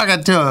up,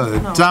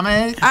 to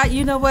Tommy.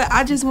 You know what?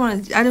 I just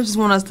want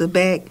us to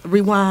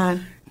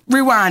rewind.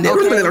 Rewind it.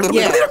 Okay.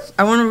 Yeah.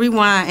 I want to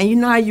rewind. And you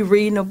know how you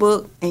read in a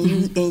book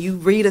and you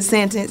read a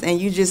sentence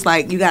and you just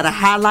like, you got to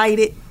highlight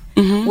it?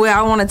 Mm-hmm. Well,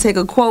 I want to take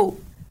a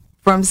quote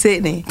from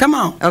Sydney. Come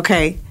on.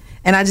 Okay.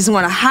 And I just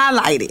want to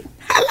highlight it.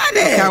 Highlight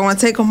it. Okay, I want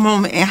to take a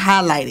moment and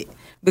highlight it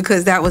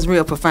because that was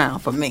real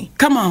profound for me.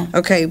 Come on.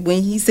 Okay.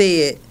 When he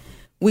said,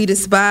 we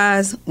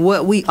despise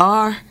what we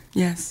are.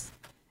 Yes.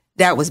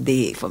 That was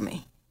big for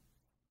me.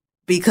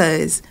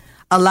 Because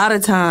a lot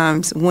of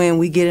times when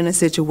we get in a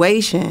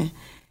situation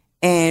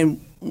and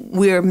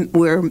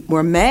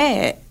we're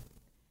mad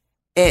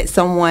at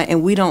someone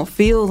and we don't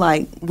feel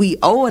like we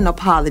owe an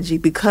apology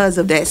because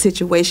of that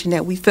situation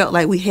that we felt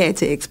like we had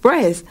to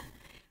express,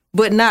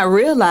 but not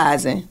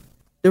realizing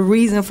the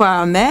reason for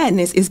our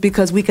madness is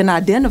because we can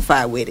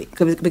identify with it,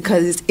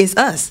 because it's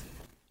us.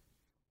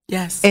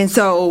 Yes. And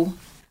so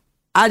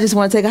I just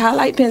want to take a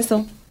highlight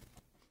pencil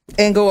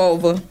and go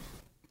over,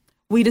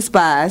 we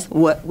despise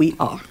what we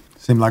are.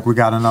 Seems like we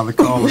got another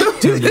caller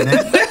tuning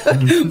in.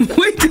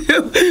 We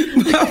do.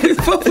 But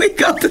before we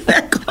go to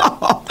that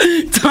call,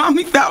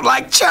 Tommy felt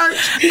like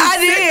church. I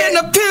did. In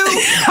the pew.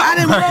 I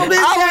didn't roll this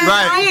down.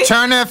 Right.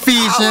 Turn to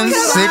Ephesians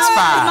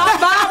 6:5. My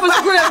Bible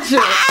script with you.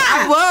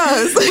 I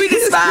was. We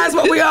despise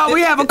what we are.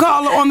 We have a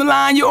caller on the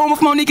line. You're on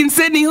with Monique and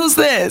Sydney. Who's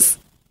this?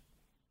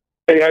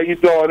 Hey, how you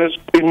doing? This is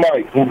B.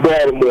 Mike from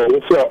Baltimore.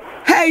 What's up?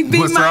 Hey, B.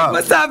 Mike.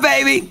 What's up,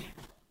 baby?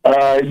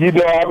 You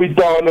know, I be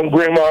throwing them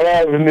Greenmount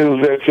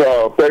Avenues at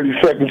y'all,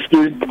 32nd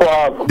Street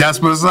Plaza.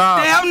 That's what's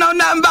up. They don't know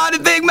nothing about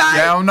it, Big Mike.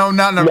 They don't know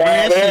nothing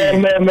about it. They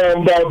don't know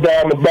nothing about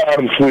down the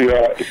bottom,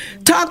 sweetheart.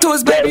 Talk to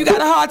us, baby. You got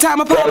a hard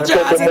time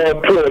apologizing.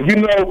 You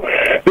know,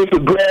 it's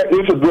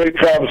a great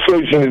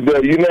conversation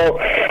today. You know,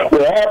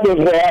 what happens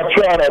when I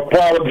try to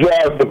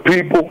apologize to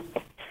people,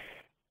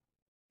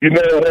 you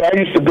know, when I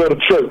used to go to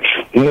church,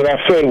 and when I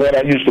say when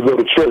I used to go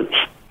to church,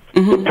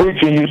 the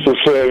preacher used to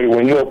say,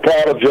 when you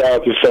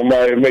apologize to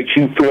somebody, it makes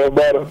you feel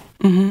better.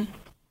 You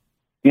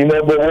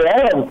know, but what I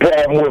have a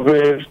problem with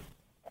is,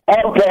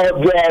 I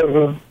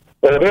apologize,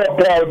 or they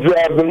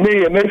apologize to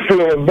me, and they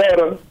feeling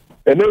better,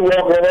 and they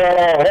walking around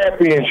all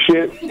happy and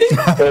shit,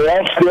 and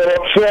I'm still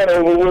upset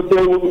over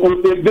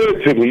what they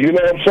did to me. You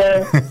know what I'm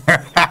saying?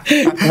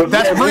 But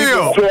that's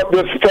real.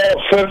 This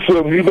false sense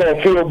of you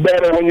gonna feel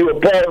better when you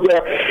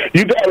apologize.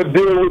 You got to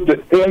deal with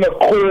the inner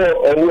core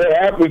of what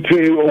happened to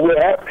you, or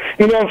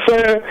you know what I'm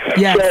saying?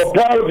 Yes. So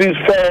apologies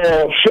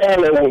fall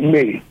shallow with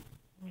me.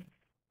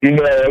 You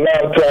know, a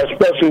lot of times,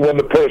 especially when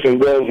the person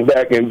goes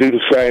back and do the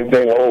same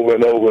thing over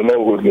and over and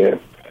over again.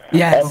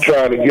 Yes. I'm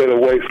trying to get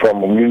away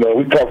from them. You know,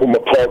 we come from a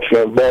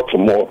culture in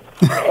Baltimore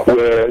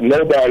where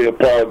nobody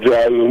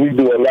apologizes. We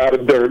do a lot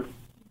of dirt.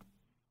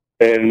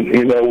 And,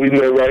 you know, we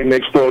live right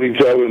next door to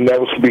each other and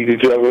never speak to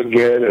each other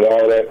again and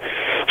all that.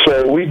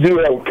 So we do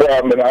have a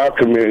problem in our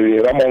community,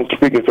 and I'm only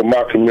speaking to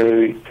my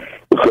community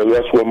because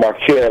that's where my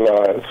care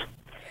lies.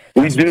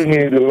 We do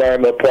need to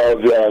learn to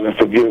apologize and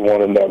forgive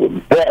one another.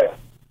 But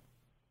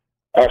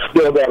I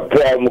still got a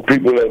problem with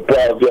people that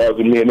apologize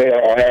to me and they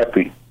are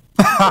happy.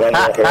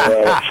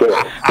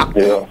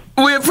 Yeah.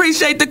 We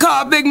appreciate the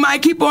call, Big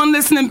Mike. Keep on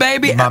listening,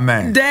 baby. My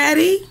man.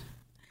 Daddy,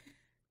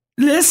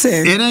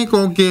 listen. It ain't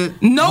going to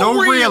get no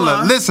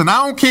realer. Listen,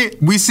 I don't care.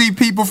 We see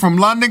people from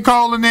London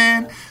calling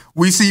in.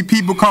 We see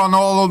people calling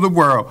all over the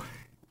world.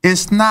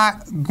 It's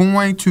not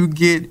going to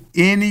get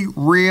any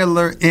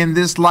realer in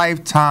this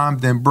lifetime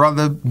than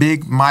Brother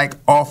Big Mike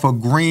off of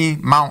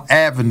Greenmount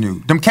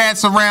Avenue. Them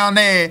cats around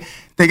there,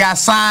 they got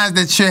signs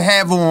that should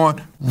have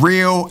on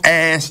real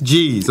ass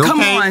G's. Okay? Come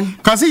on.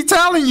 Because he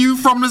telling you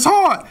from his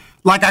heart,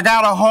 like, I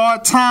got a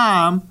hard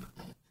time.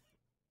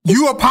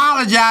 You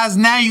apologize,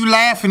 now you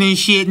laughing and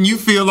shit, and you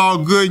feel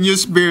all good in your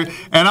spirit,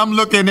 and I'm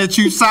looking at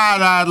you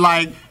side-eyed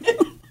like...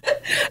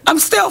 I'm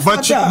still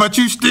fucked up. But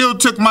you still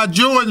took my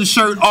Jordan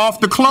shirt off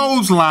the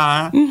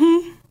clothesline,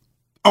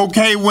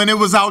 okay, when it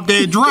was out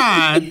there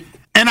drying,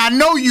 and I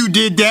know you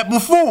did that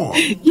before.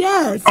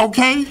 Yes.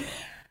 Okay?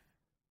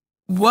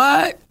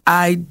 What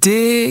I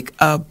dig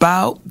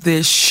about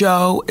this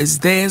show is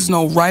there's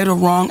no right or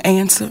wrong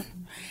answer.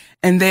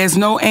 And there's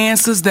no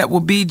answers that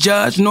will be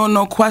judged, nor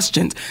no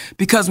questions.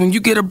 Because when you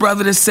get a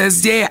brother that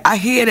says, yeah, I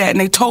hear that, and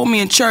they told me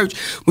in church,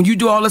 when you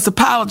do all this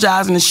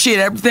apologizing and shit,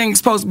 everything's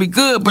supposed to be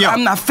good, but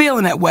I'm not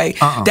feeling that way.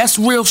 That's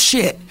real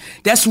shit.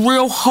 That's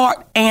real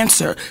heart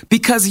answer.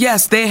 Because,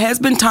 yes, there has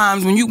been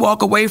times when you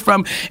walk away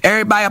from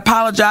everybody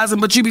apologizing,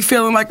 but you be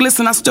feeling like,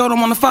 listen, I still don't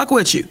want to fuck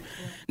with you.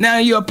 Now,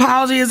 your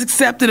apology is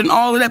accepted and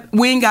all of that.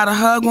 We ain't got a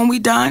hug when we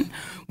done.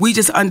 We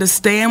just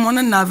understand one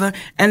another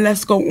and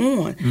let's go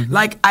on.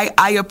 Like,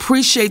 I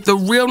appreciate the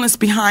realness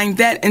behind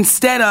that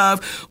instead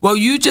of, well,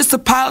 you just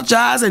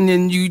apologize and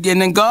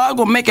then God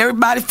will make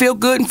everybody feel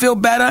good and feel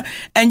better.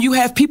 And you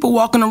have people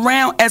walking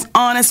around, as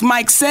Honest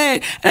Mike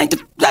said, that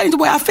ain't the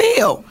way I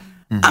feel.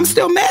 I'm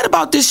still mad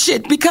about this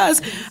shit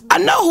because I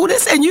know who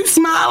this, and you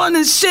smiling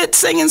and shit,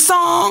 singing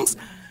songs.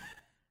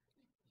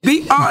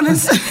 Be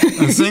honest.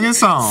 Singing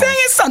songs.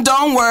 Singing songs.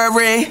 Don't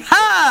worry.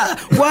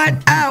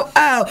 What?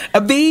 Ow.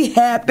 Be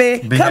happy.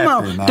 Come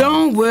on. Now.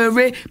 Don't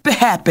worry. Be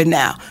happy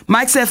now.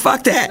 Mike said,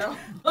 fuck that.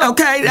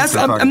 Okay?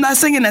 I'm not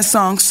singing that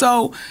song.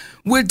 So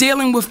we're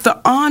dealing with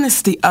the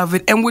honesty of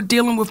it, and we're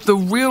dealing with the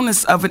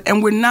realness of it,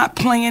 and we're not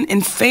playing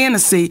in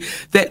fantasy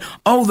that,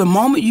 oh, the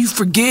moment you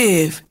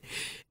forgive,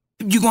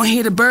 you're going to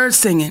hear the birds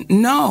singing.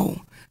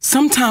 No.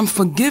 Sometimes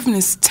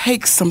forgiveness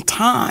takes some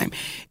time.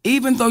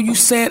 Even though you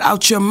say it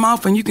out your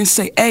mouth and you can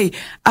say, hey,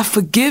 I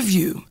forgive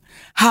you.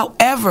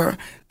 However,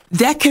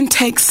 that can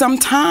take some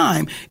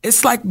time.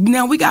 It's like,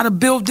 now we got to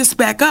build this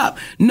back up.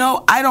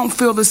 No, I don't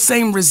feel the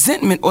same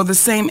resentment or the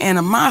same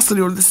animosity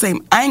or the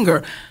same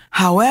anger.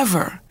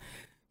 However,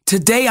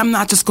 today I'm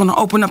not just going to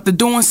open up the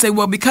door and say,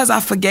 well, because I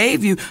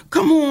forgave you,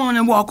 come on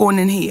and walk on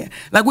in here.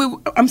 Like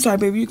I'm sorry,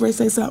 baby, you ready to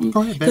say something?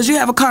 Go ahead, baby. Because you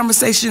have a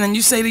conversation and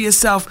you say to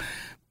yourself,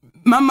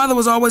 my mother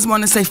was always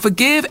wanting to say,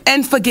 forgive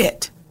and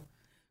forget.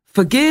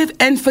 Forgive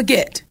and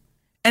forget.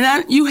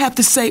 And you have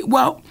to say,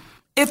 well,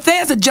 if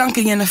there's a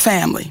junkie in the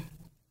family,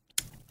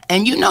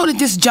 and you know that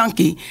this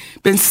junkie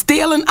been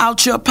stealing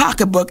out your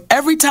pocketbook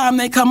every time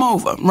they come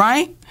over,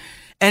 right?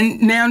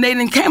 And now they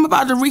done came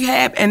about the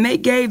rehab and they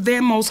gave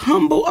their most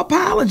humble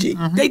apology.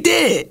 They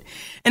did.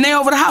 And they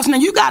over the house. Now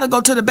you got to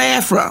go to the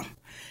bathroom.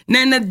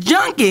 Now the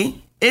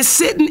junkie is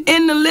sitting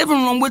in the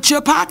living room with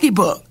your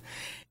pocketbook.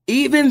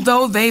 even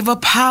though they've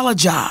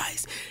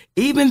apologized,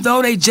 even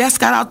though they just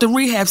got out the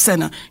rehab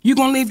center, you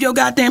gonna leave your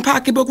goddamn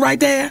pocketbook right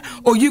there?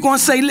 Or you gonna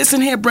say,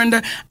 listen here,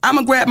 Brenda, I'm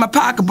gonna grab my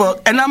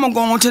pocketbook and I'm gonna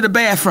go into the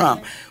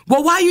bathroom?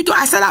 Well, why you do?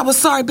 I said I was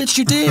sorry, bitch,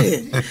 you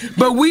did.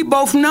 But we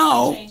both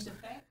know.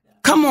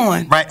 Come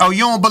on. Right. Oh,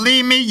 you don't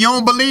believe me? You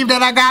don't believe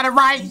that I got it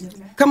right?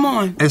 Come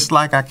on. It's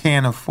like I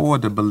can't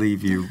afford to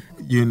believe you.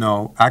 You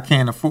know, I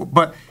can't afford.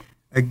 But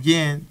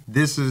again,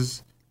 this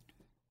is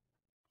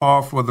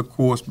par for the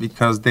course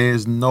because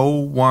there's no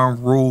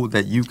one rule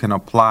that you can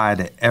apply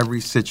to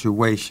every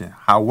situation.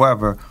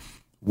 However,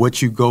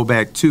 what you go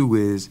back to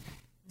is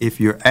if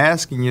you're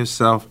asking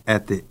yourself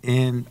at the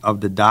end of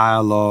the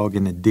dialogue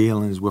and the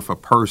dealings with a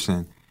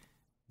person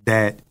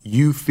that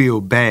you feel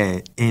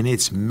bad and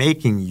it's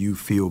making you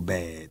feel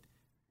bad,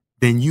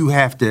 then you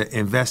have to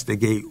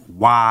investigate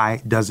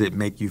why does it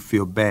make you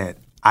feel bad.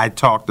 I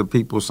talk to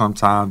people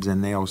sometimes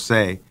and they'll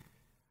say,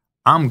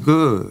 I'm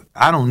good.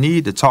 I don't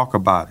need to talk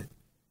about it.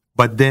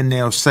 But then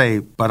they'll say,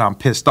 but I'm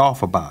pissed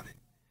off about it.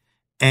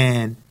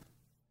 And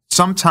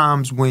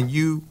sometimes when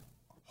you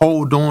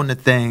hold on to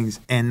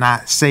things and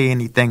not say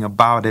anything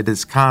about it,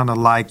 it's kind of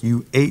like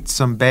you ate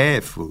some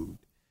bad food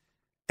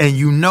and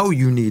you know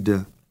you need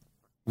to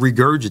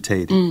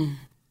regurgitate it.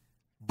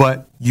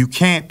 But you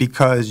can't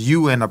because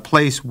you in a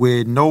place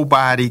where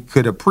nobody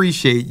could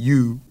appreciate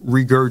you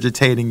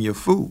regurgitating your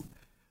food.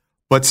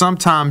 But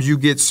sometimes you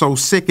get so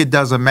sick it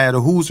doesn't matter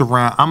who's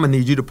around. I'm going to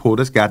need you to pull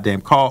this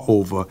goddamn car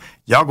over.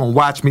 Y'all going to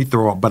watch me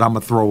throw it, but I'm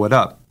going to throw it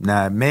up.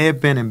 Now, it may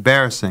have been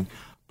embarrassing,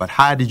 but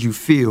how did you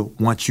feel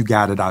once you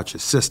got it out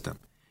your system?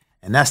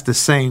 And that's the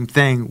same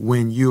thing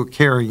when you're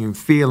carrying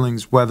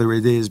feelings, whether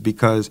it is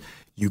because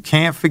you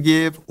can't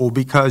forgive or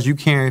because you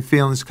carrying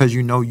feelings because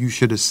you know you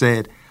should have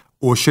said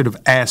or should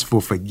have asked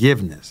for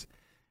forgiveness.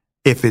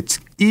 If it's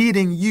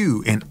eating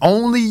you and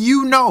only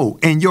you know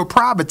in your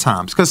private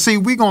times, because see,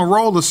 we're going to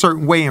roll a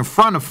certain way in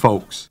front of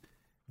folks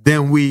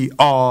than we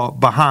are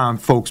behind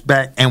folks'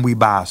 back and we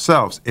by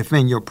ourselves. If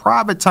in your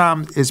private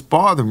time it's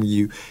bothering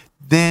you,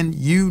 then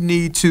you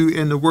need to,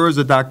 in the words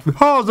of Dr.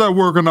 How's that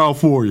working out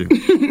for you?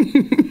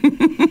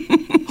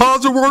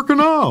 How's it working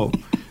out?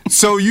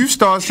 So you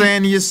start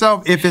saying to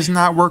yourself, if it's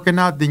not working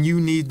out, then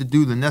you need to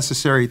do the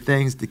necessary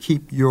things to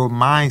keep your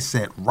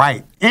mindset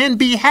right and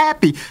be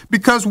happy.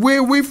 Because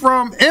where we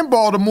from in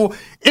Baltimore,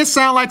 it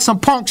sounds like some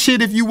punk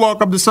shit if you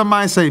walk up to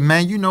somebody and say,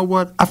 man, you know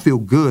what? I feel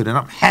good and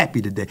I'm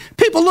happy today.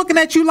 People looking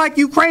at you like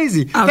you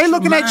crazy. They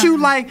looking at you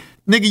like,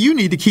 nigga, you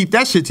need to keep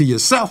that shit to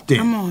yourself then.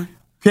 Come on.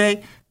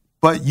 Okay?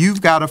 But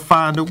you've got to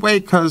find a way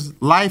because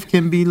life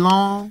can be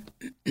long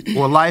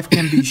or life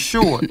can be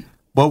short.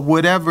 But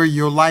whatever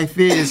your life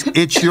is,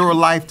 it's your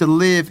life to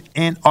live.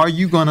 And are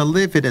you going to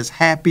live it as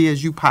happy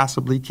as you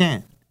possibly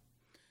can?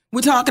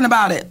 We're talking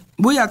about it.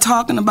 We are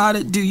talking about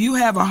it. Do you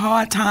have a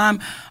hard time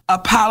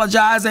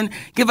apologizing?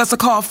 Give us a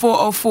call,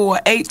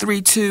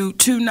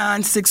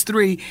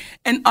 404-832-2963.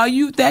 And are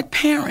you that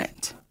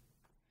parent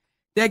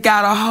that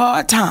got a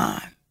hard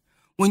time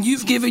when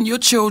you've given your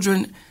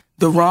children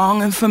the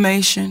wrong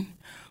information,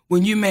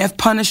 when you may have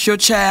punished your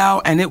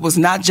child and it was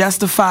not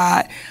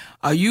justified?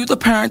 Are you the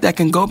parent that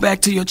can go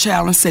back to your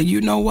child and say, you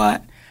know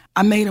what?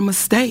 I made a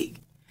mistake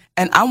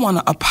and I want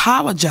to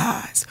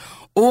apologize.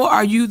 Or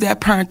are you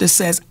that parent that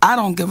says, I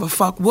don't give a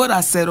fuck what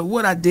I said or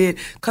what I did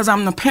because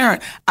I'm the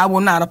parent. I will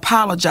not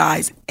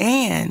apologize.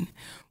 And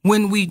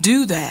when we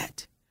do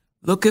that,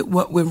 look at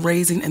what we're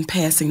raising and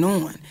passing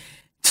on.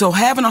 So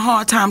having a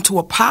hard time to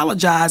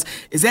apologize,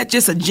 is that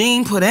just a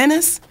gene put in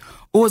us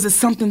or is it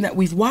something that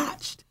we've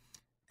watched?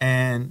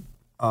 And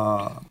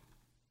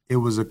it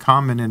was a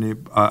comment in it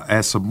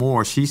as some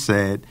more. She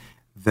said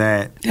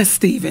that that's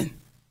Stephen.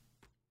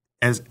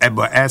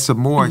 But as some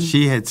more,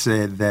 she had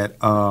said that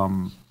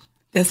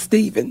that's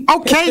Stephen.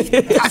 Okay,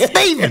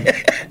 Stephen.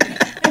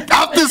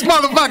 Out this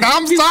motherfucker.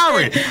 I'm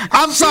sorry.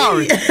 I'm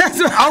sorry.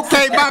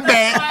 Okay, my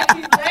bad.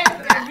 You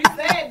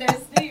said that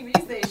Stephen.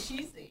 He said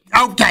she said.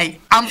 Okay,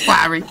 I'm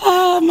sorry.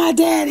 Oh, my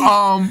daddy.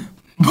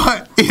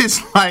 But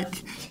it's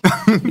like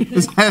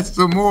as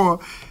some more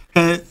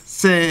had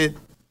said.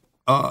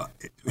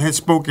 Had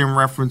spoken in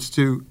reference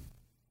to,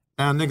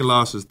 now nigga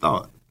lost his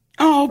thought.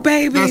 Oh,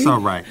 baby. That's all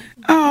right.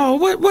 Oh,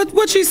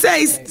 what you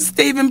say,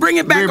 Stephen? Bring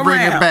it back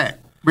around.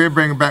 We'll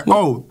bring it back.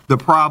 Oh, the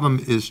problem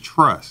is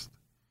trust.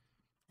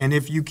 And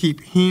if you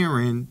keep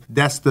hearing,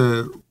 that's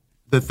the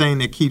thing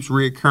that keeps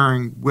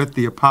reoccurring with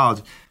the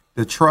apology.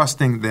 The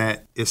trusting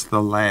that it's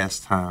the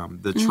last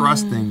time. The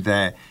trusting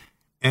that,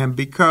 and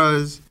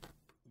because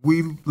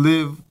we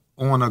live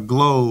on a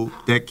globe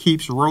that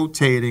keeps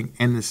rotating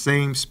in the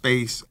same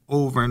space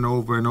over and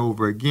over and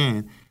over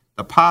again,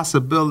 the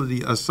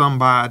possibility of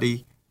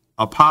somebody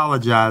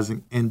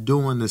apologizing and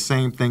doing the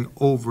same thing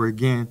over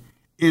again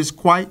is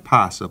quite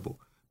possible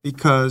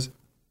because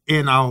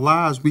in our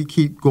lives, we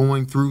keep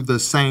going through the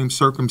same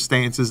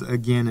circumstances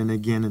again and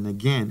again and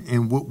again.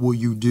 And what will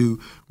you do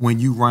when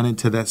you run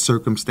into that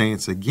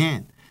circumstance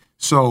again?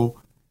 So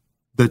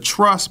the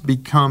trust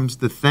becomes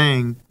the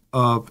thing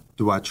of,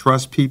 do I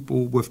trust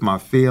people with my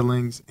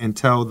feelings and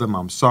tell them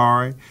I'm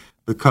sorry?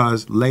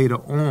 because later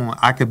on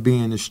I could be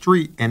in the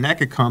street and that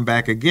could come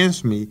back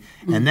against me.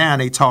 And now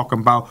they talking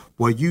about,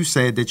 well, you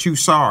said that you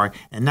sorry.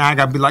 And now I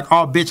got to be like,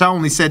 oh, bitch, I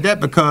only said that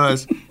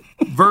because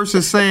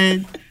versus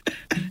saying,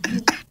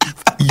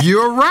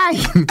 you're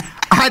right.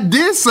 I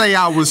did say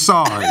I was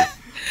sorry.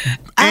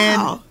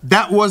 And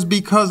that was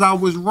because I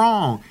was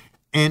wrong.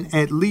 And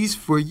at least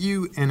for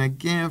you, and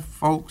again,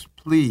 folks,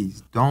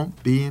 please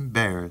don't be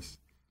embarrassed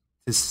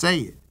to say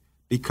it.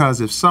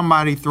 Because if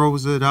somebody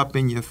throws it up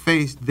in your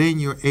face, then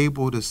you're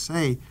able to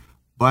say,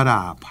 but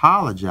I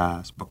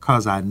apologize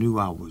because I knew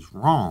I was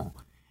wrong.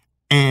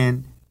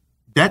 And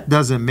that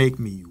doesn't make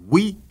me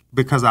weak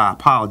because I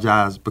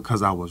apologize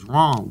because I was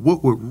wrong.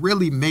 What would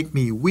really make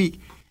me weak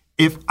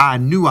if I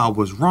knew I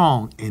was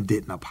wrong and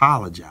didn't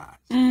apologize?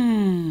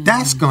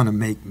 That's going to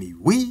make me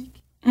weak.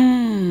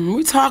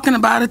 We're talking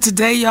about it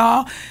today,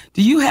 y'all.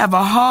 Do you have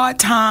a hard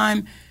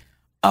time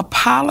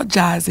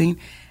apologizing?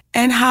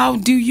 And how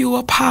do you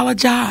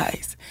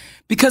apologize?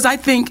 Because I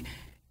think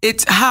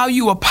it's how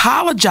you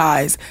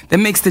apologize that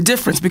makes the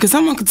difference. Because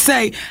someone could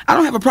say, I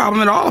don't have a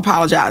problem at all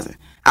apologizing.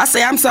 I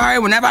say I'm sorry.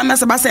 Whenever I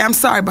mess up, I say I'm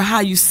sorry. But how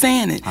you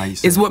saying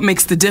it is what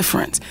makes the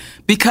difference.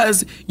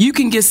 Because you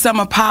can get some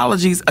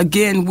apologies,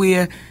 again,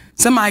 where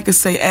somebody could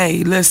say,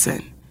 hey,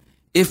 listen,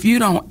 if you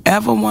don't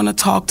ever want to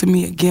talk to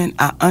me again,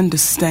 I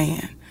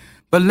understand.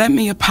 But let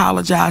me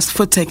apologize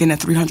for taking that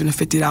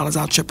 $350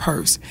 out your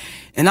purse.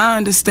 And I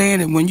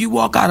understand that when you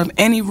walk out of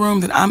any room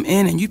that I'm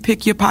in and you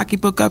pick your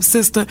pocketbook up,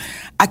 sister,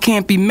 I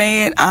can't be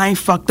mad. I ain't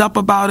fucked up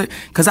about it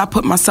because I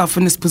put myself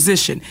in this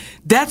position.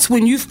 That's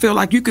when you feel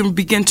like you can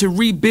begin to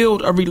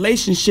rebuild a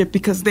relationship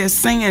because they're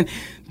saying,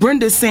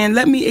 Brenda's saying,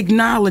 let me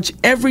acknowledge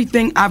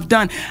everything I've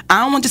done.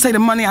 I don't want to say the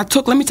money I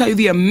took. Let me tell you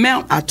the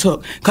amount I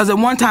took. Because at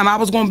one time I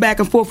was going back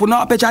and forth. Well, no,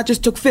 bitch, I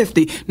just took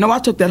 50. No, I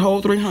took that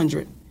whole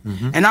 300.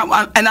 And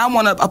I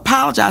want to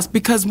apologize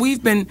because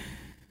we've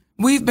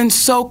been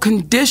so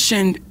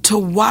conditioned to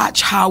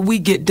watch how we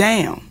get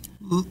down.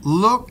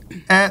 Look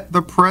at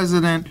the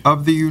President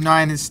of the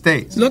United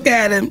States. Look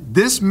at him.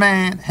 This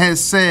man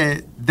has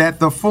said that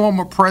the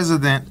former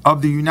President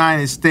of the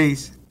United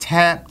States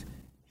tapped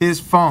his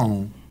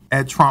phone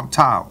at Trump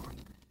Tower.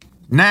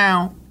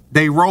 Now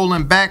they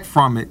rolling back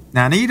from it.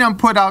 Now he done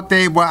put out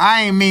there, well,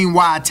 I ain't mean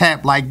why I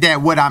tapped like that.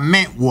 What I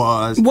meant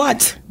was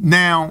what?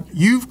 Now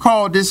you've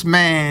called this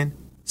man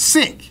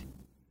sick,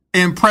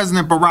 and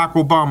President Barack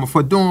Obama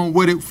for doing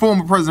what it,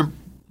 former President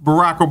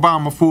Barack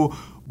Obama for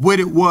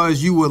what it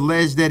was you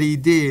alleged that he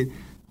did,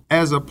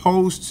 as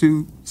opposed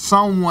to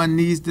someone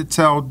needs to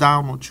tell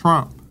Donald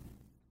Trump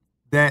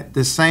that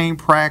the same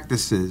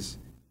practices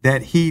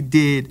that he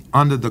did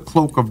under the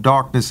cloak of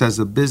darkness as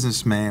a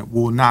businessman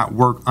will not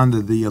work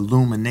under the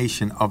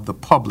illumination of the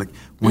public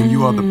when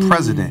you are the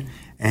president.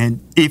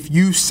 And if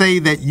you say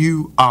that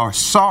you are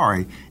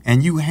sorry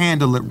and you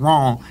handle it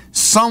wrong,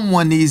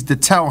 someone needs to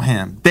tell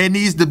him. There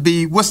needs to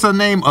be, what's her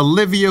name?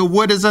 Olivia,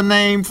 what is her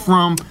name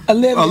from?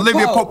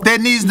 Olivia Pope. There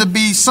needs to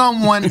be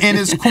someone in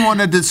his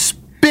corner to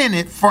spin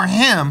it for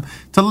him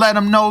to let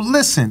him know,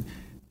 listen,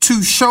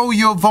 to show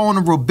your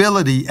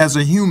vulnerability as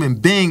a human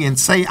being and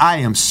say, I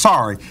am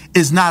sorry,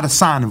 is not a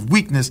sign of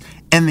weakness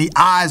in the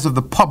eyes of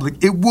the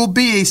public. It will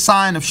be a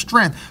sign of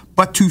strength.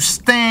 But to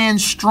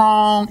stand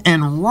strong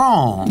and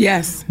wrong,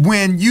 yes,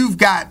 when you've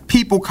got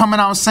people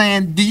coming out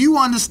saying, do you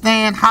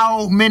understand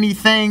how many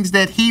things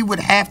that he would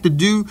have to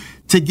do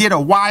to get a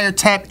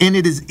wiretap? And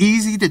it is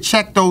easy to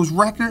check those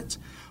records.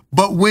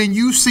 But when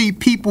you see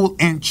people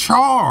in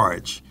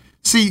charge,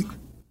 see,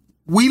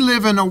 we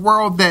live in a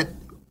world that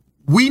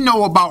we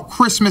know about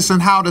Christmas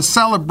and how to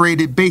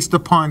celebrate it based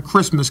upon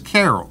Christmas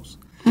carols.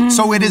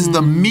 So it is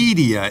the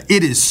media,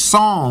 it is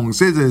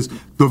songs, it is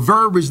the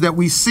verbiage that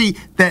we see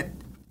that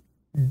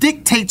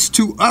dictates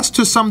to us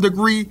to some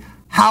degree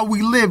how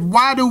we live.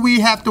 Why do we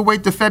have to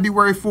wait to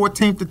February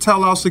 14th to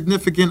tell our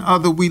significant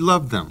other we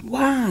love them?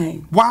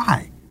 Why?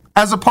 Why?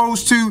 As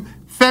opposed to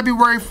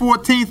February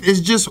 14th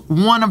is just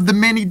one of the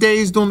many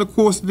days during the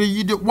course of the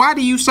year. Why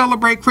do you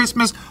celebrate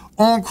Christmas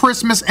on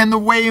Christmas and the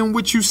way in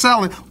which you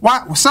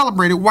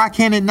celebrate it? Why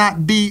can't it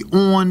not be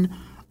on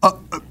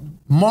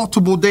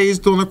multiple days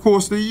during the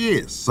course of the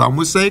year? Some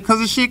would say because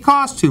the shit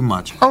costs too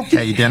much.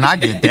 Okay, then I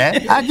get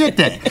that. I get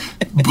that.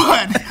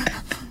 But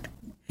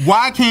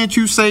why can't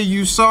you say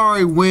you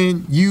sorry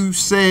when you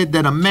said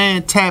that a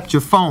man tapped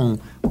your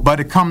phone, but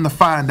it come to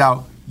find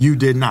out you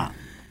did not?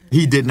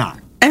 He did not.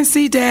 And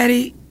see,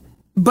 Daddy,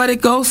 but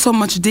it goes so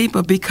much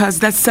deeper because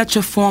that's such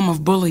a form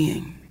of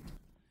bullying.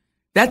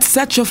 That's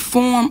such a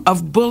form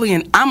of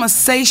bullying. I'ma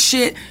say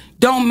shit,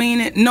 don't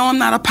mean it. No, I'm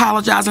not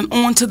apologizing.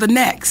 On to the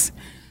next.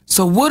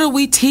 So what are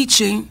we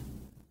teaching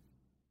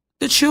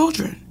the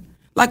children?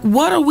 Like,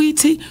 what are we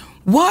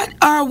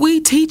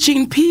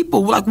teaching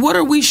people? Like, what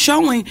are we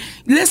showing?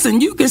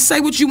 Listen, you can say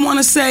what you want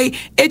to say.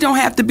 It don't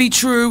have to be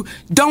true.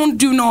 Don't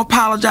do no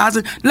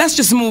apologizing. Let's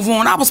just move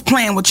on. I was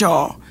playing with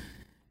y'all.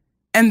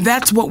 And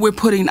that's what we're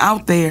putting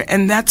out there.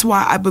 And that's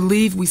why I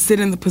believe we sit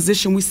in the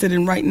position we sit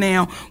in right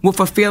now with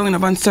a feeling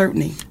of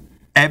uncertainty.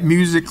 At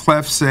Music,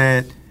 Clef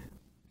said,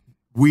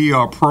 we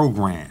are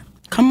programmed.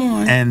 Come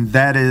on. And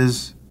that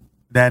is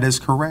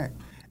correct.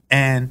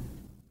 And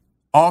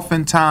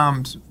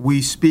oftentimes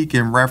we speak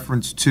in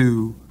reference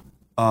to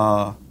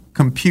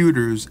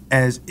computers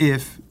as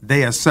if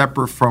they are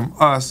separate from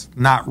us,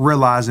 not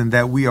realizing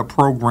that we are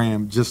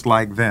programmed just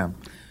like them.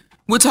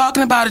 We're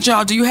talking about it,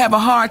 y'all. Do you have a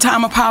hard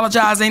time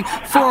apologizing?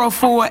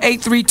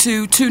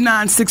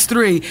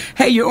 404-832-2963.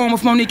 Hey, you're on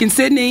with Monique and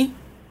Sydney.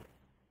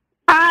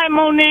 Hi,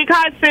 Monique.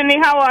 Hi, Sydney.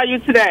 How are you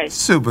today?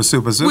 Super.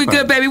 We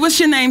good, baby. What's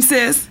your name,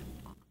 sis?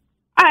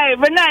 Hey,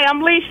 Renee.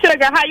 I'm Lee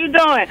Sugar. How you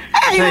doing?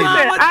 Hey,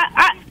 Mama.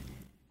 Hey,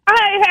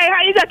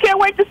 how you? I can't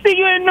wait to see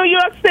you in New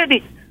York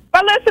City.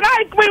 But listen,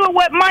 I agree with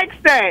what Mike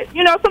said.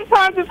 You know,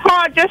 sometimes it's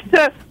hard just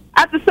to,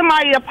 after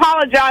somebody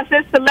apologizes,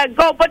 just to let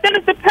go. But then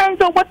it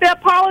depends on what they're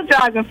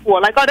apologizing for.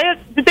 Like,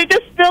 did they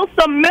just spill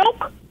some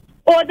milk,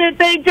 or did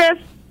they just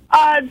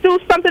do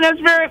something that's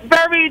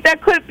very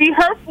that could be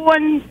hurtful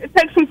and it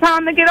takes some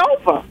time to get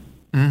over?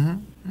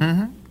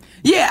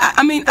 Yeah,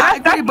 I mean, I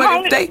agree.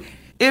 But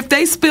if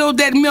they spilled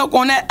that milk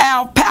on that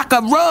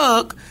alpaca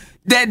rug,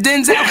 that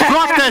Denzel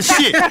block that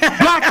shit.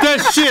 Block that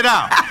shit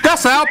out.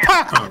 That's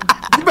alpaca.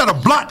 You better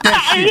block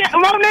that shit. Yeah,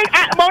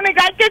 Monique,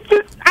 I get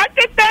you. I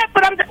get that,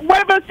 but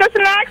what if it's just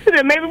an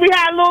accident? Maybe we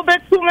had a little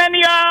bit too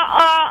many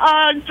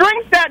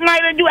drinks that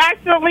night, and you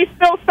accidentally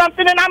spilled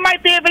something, and I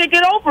might be able to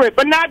get over it.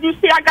 But now if you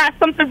see I got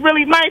something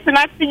really nice, and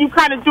I see you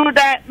kind of do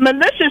that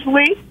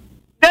maliciously,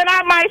 then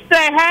I might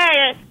say,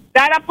 hey,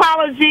 that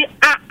apology,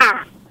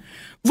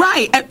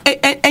 Right,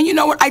 and you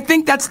know what? I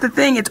think that's the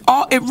thing. It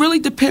really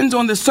depends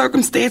on the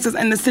circumstances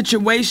and the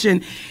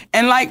situation.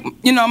 And like,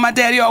 you know, my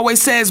daddy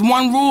always says,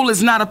 one rule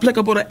is not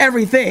applicable to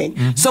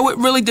everything. So it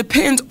really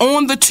depends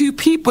on the two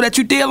people that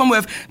you're dealing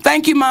with.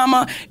 Thank you,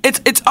 Mama.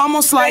 It's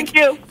almost like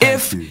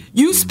if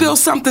you spill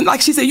something,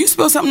 like she said, you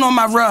spill something on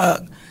my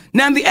rug.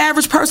 Now the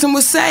average person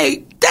would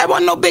say that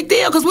wasn't no big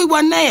deal because we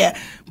wasn't there.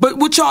 But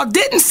what y'all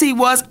didn't see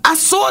was I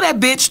saw that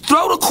bitch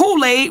throw the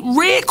Kool-Aid,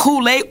 red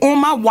Kool-Aid,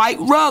 on my white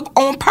rug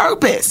on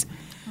purpose.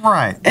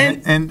 Right.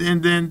 And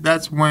then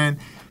that's when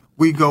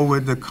we go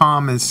with the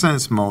common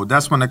sense mode.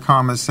 That's when the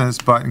common sense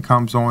button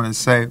comes on and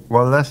say,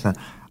 well, listen,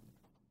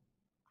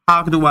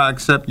 how do I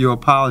accept your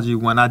apology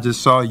when I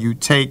just saw you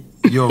take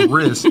your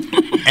wrist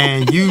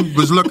and you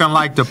was looking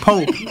like the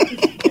Pope?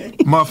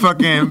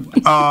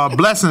 Motherfucking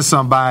blessing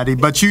somebody,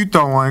 but you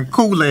throwing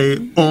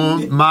Kool-Aid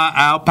on my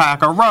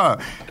alpaca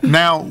rug.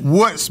 Now,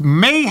 what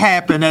may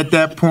happen at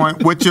that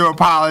point with your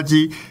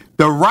apology,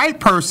 the right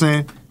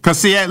person, because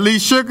see, at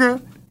least Sugar,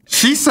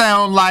 she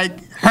sound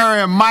like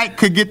her and Mike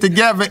could get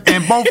together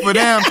and both of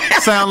them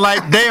sound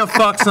like they'll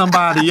fuck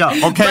somebody up,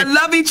 okay? But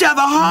love each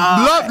other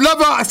hard.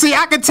 Love. See,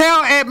 I could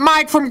tell at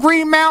Mike from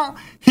Greenmount,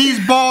 he's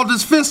balled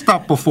his fist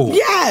up before.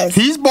 Yes.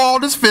 He's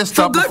balled his fist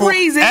up before. For good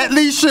reason. At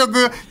least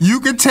Sugar, you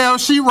can tell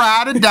she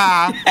ride or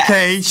die.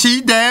 Okay, she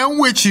down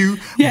with you.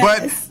 Yes.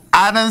 But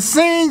I done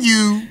seen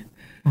you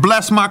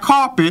bless my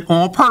carpet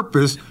on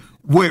purpose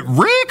with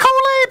red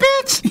Kool-Aid,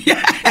 bitch?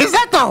 Yes. Is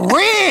that the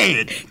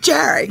red?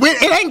 Cherry.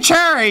 It ain't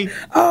cherry.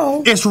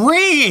 Oh. It's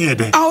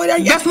red. Oh, it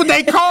ain't. That's what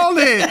they call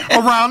it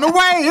around the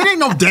way. It ain't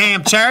no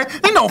damn cherry.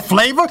 Ain't no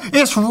flavor.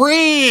 It's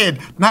red.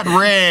 Not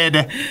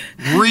red.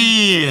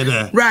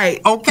 Red.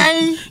 Right.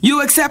 Okay?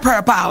 You accept her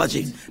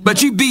apology,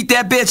 but you beat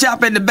that bitch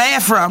up in the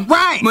bathroom.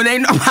 Right. When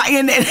ain't nobody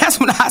in there. That's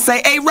when I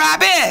say, hey,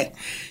 Robin,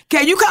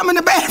 can you come in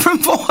the bathroom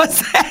for a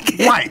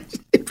second? Right.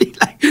 Be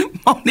like,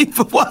 Monique,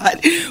 for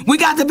what? We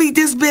got to beat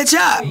this bitch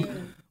up.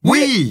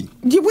 We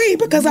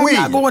because I'm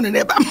not going in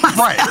there by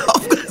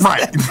myself.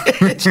 Right.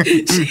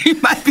 She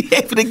might be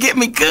able to get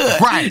me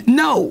good. Right.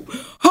 No.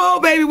 Oh,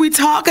 baby, we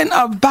talking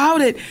about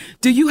it.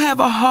 Do you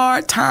have a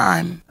hard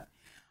time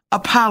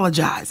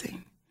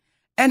apologizing?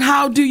 And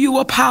how do you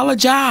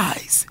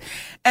apologize?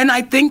 And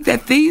I think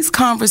that these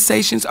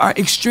conversations are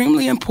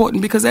extremely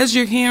important because as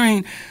you're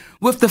hearing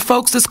with the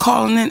folks that's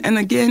calling in, and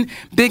again,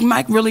 Big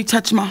Mike really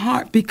touched my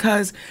heart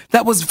because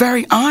that was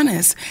very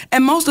honest.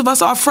 And most of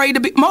us are afraid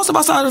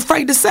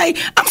to say,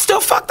 I'm still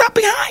fucked up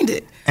behind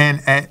it. And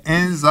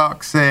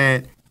Enzok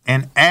said,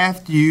 and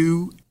after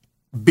you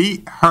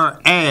beat her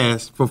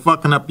ass for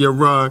fucking up your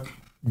rug,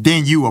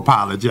 then you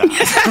apologize.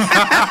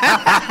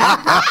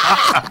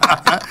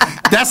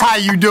 That's how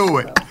you do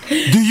it.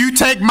 Do you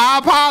take my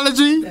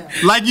apology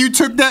like you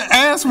took that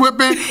ass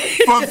whipping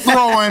for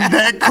throwing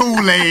that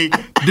Kool-Aid,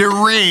 the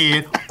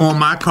red, on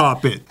my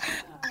carpet?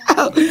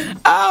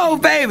 Oh,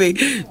 baby,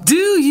 do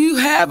you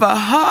have a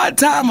hard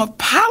time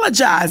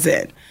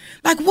apologizing?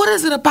 Like, what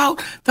is it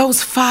about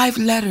those 5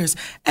 letters,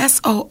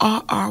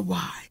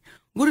 S-O-R-R-Y?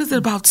 What is it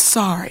about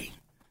sorry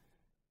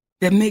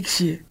that makes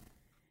you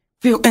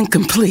feel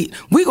incomplete?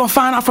 We're going to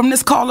find out from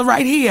this caller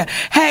right here.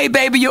 Hey,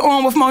 baby, you're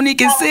on with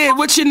Monique and Sid.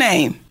 What's your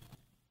name?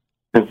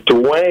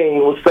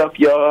 Dwayne. What's up,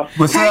 y'all?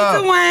 What's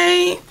up?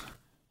 Dwayne.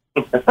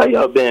 How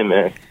y'all been,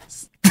 man?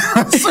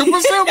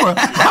 Super.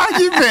 How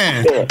you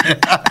been?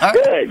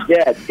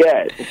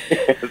 Good.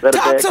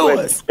 Talk to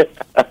us.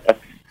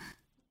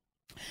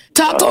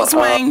 Talk to us,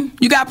 Wayne.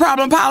 You got a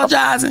problem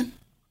apologizing?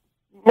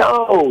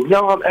 No,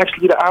 I'm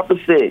actually the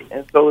opposite.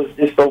 And so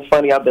it's so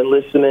funny. I've been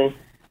listening,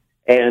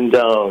 and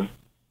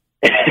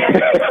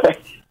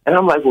And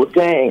I'm like, well,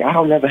 dang, I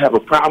don't never have a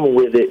problem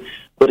with it.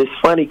 But it's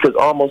funny because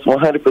almost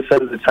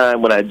 100% of the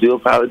time when I do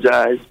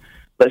apologize,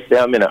 let's say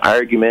I'm in an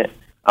argument,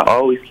 I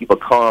always keep a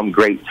calm,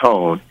 great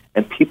tone,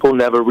 and people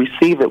never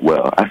receive it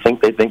well. I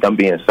think they think I'm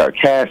being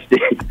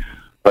sarcastic,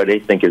 or they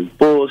think it's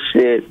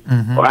bullshit,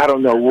 or I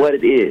don't know what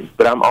it is.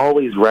 But I'm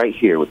always right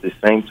here with the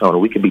same tone.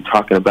 And we could be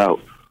talking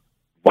about,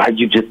 why'd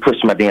you just push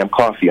my damn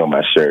coffee on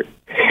my shirt?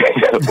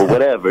 Or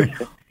whatever.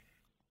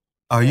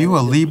 Are you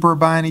a Libra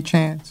by any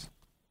chance?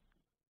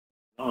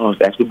 Oh, I was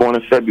actually born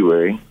in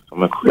February.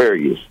 I'm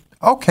Aquarius.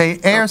 Okay,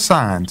 air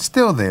sign,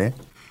 still there.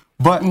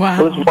 But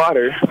Well, it's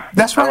water.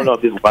 That's right. I don't know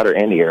if it's water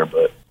and the air,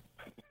 but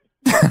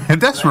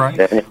that's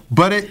right.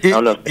 But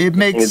it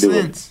makes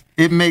sense.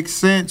 It makes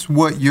sense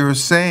what you're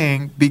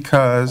saying,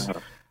 because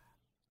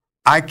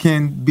I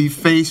can be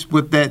faced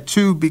with that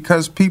too,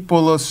 because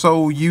people are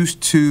so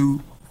used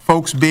to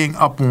folks being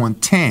up on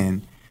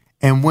 10,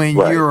 and when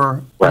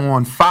you're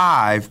on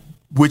 5,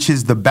 which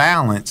is the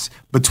balance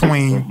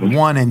between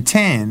 1 and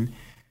 10,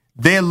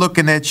 they're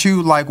looking at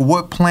you like,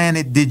 what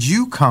planet did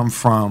you come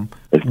from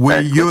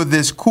where you're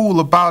this cool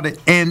about it?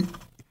 And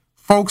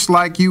folks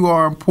like you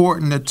are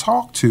important to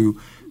talk to,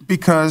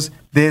 because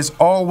there's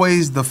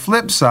always the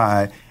flip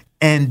side.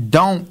 And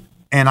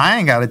I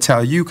ain't got to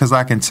tell you, because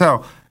I can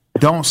tell,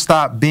 don't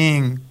stop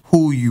being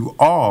who you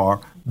are,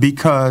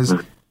 because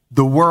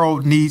the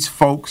world needs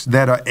folks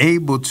that are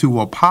able to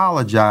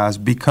apologize,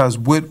 because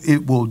what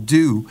it will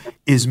do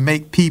is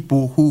make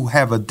people who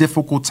have a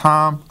difficult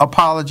time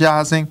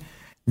apologizing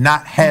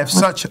not have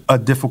such a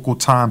difficult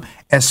time,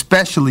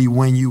 especially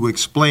when you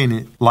explain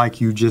it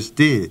like you just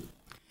did.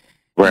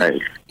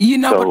 Right. You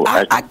know,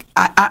 so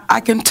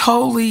I can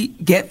totally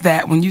get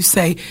that when you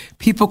say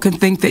people can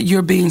think that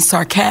you're being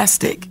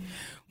sarcastic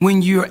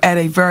when you're at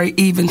a very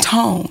even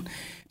tone.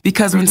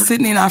 Because when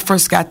Sydney and I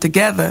first got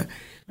together,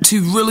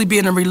 to really be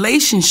in a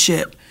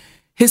relationship,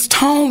 his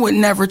tone would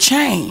never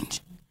change.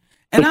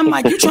 And I'm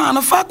like, you trying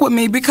to fuck with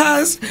me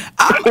because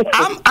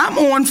I'm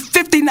on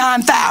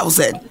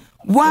 59,000.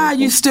 Why are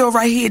you still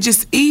right here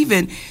just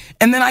even?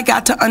 And then I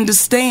got to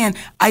understand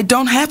I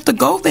don't have to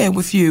go there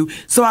with you.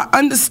 So I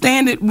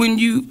understand it when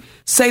you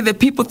say that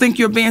people think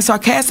you're being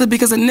sarcastic,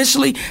 because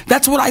initially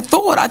that's what I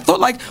thought. I thought,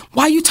 like,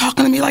 why are you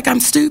talking to me like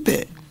I'm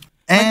stupid?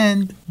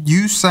 And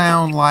you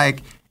sound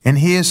like, and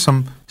here's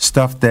some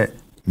stuff that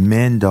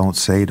men don't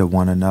say to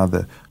one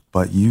another,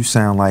 but you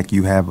sound like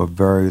you have a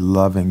very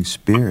loving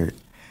spirit.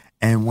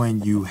 And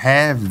when you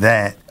have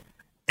that,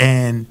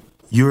 and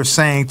you're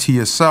saying to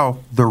yourself,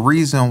 the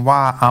reason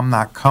why I'm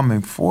not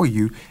coming for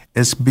you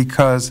is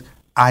because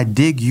I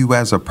dig you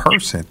as a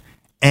person.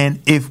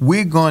 And if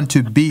we're going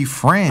to be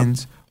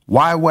friends,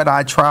 why would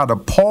I try to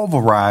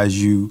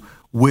pulverize you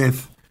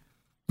with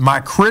my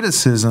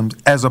criticisms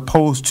as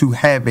opposed to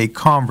have a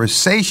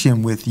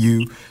conversation with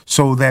you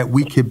so that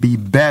we could be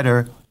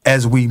better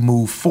as we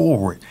move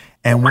forward?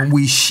 And when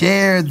we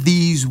share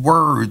these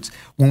words,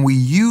 when we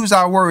use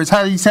our words,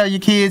 how do you tell your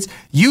kids?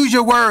 Use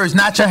your words,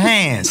 not your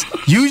hands.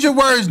 Use your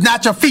words,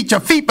 not your feet. Your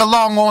feet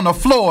belong on the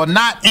floor,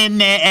 not in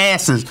their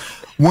asses.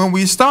 When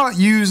we start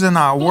using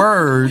our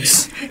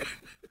words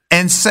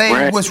and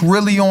say what's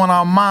really on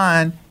our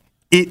mind,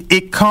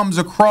 it comes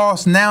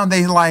across. Now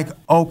they like,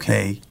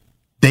 okay,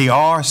 they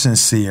are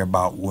sincere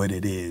about what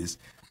it is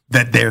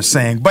that they're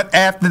saying. But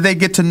after they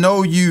get to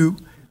know you,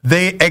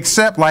 they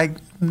accept, like,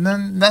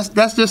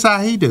 that's just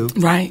how he do.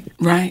 Right.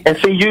 And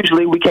see,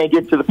 usually we can't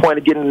get to the point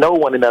of getting to know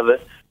one another,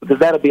 because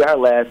that'll be our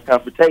last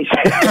confrontation.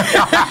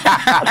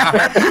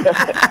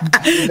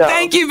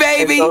 Thank you,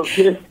 baby.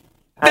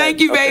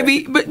 Thank you,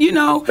 baby. But, you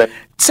know,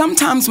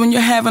 sometimes when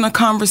you're having a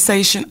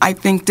conversation, I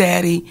think,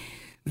 Daddy,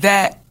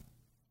 that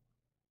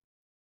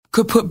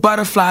could put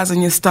butterflies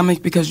in your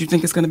stomach because you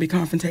think it's going to be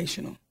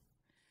confrontational.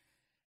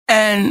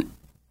 And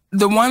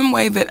the one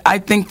way that I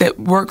think that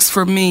works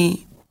for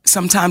me,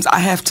 sometimes I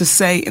have to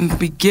say in the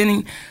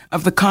beginning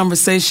of the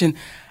conversation,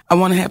 I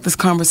want to have this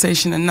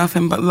conversation in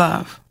nothing but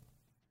love,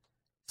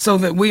 so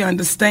that we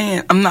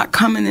understand I'm not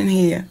coming in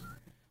here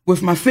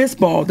with my fist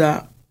balled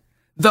up.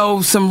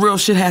 Though some real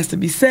shit has to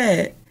be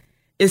said,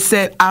 it's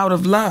said out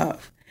of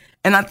love.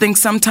 And I think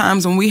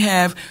sometimes when we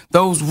have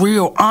those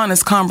real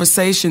honest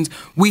conversations,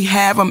 we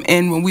have them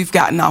in when we've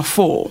gotten our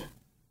full.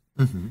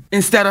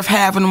 Instead of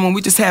having them when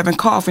we just having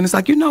coffee. And it's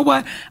like, you know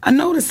what? I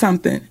noticed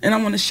something and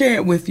I want to share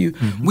it with you.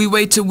 We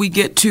wait till we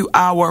get to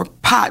our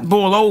pot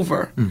boil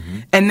over.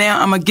 And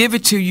now I'm going to give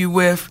it to you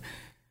with,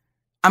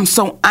 I'm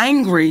so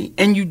angry,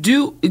 and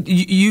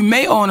you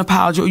may owe an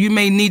apology, or you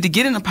may need to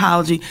get an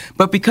apology,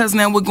 but because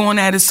now we're going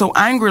at it so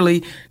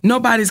angrily,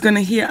 nobody's going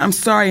to hear I'm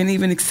sorry and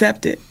even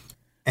accept it.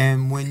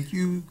 And when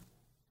you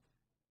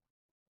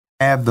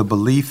have the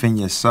belief in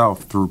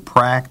yourself through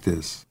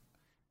practice,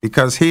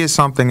 because here's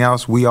something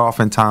else we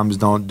oftentimes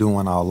don't do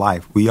in our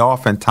life. We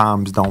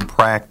oftentimes don't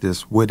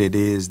practice what it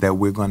is that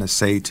we're going to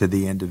say to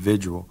the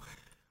individual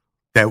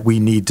that we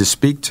need to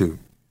speak to.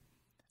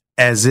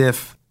 As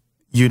if,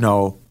 you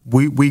know,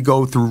 we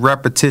go through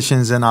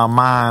repetitions in our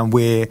mind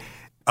where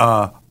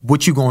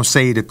what you going to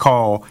say to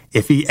Carl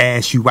if he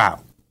asks you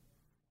out?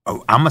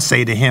 I'm going to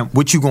say to him,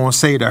 what you going to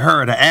say to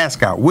her to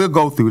ask out? We'll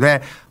go through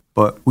that,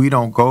 but we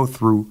don't go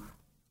through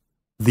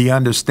the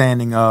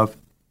understanding of,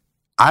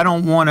 I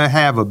don't want to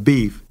have a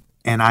beef,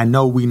 and I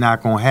know we're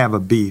not going to have a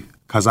beef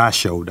because I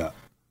showed up.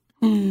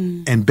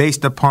 And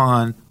based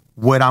upon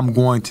what I'm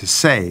going to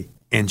say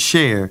and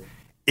share,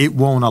 it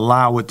won't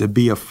allow it to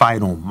be a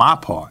fight on my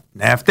part.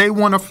 Now, if they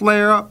want to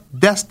flare up,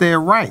 that's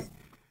their right.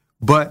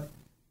 But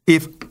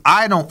if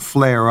I don't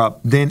flare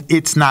up, then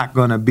it's not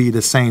going to be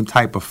the same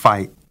type of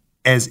fight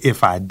as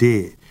if I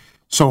did.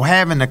 So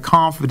having the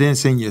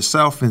confidence in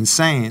yourself and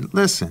saying,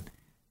 listen,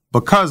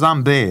 because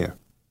I'm there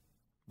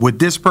with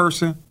this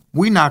person,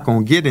 we're not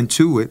going to get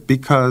into it,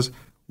 because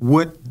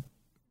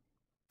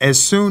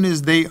as soon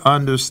as they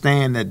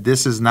understand that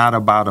this is not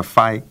about a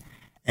fight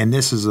and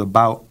this is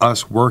about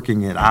us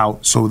working it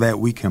out so that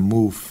we can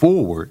move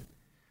forward,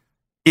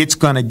 it's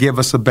going to give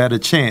us a better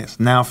chance.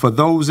 Now, for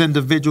those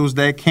individuals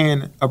that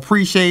can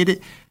appreciate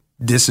it,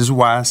 this is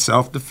why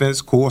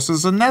self-defense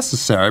courses are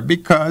necessary,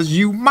 because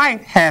you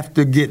might have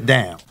to get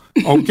down.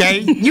 Okay?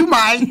 You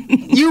might.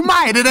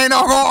 It ain't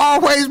gonna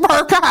always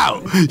work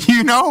out,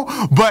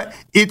 But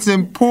it's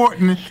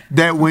important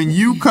that when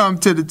you come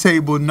to the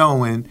table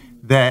knowing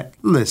that,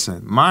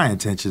 listen, my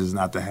intention is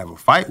not to have a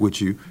fight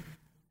with you,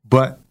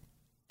 but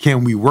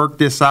can we work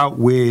this out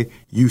where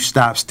you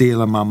stop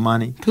stealing my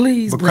money?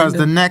 Please, because Brenda.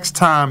 The next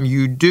time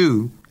you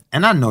do,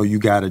 and I know you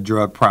got a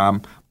drug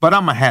problem, but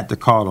I'm going to have to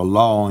call the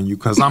law on you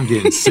because I'm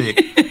getting sick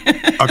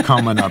of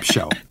coming up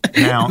show.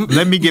 Now,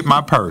 let me get my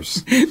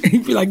purse.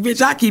 You'd be like,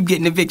 bitch, I keep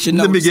getting eviction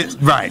notices.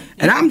 Right.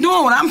 And I'm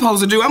doing what I'm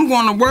supposed to do. I'm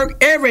going to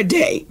work every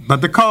day.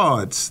 But the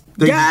cards.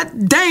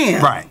 God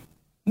damn. Right.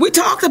 We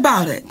talked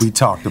about it.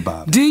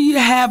 Do you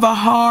have a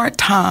hard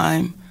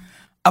time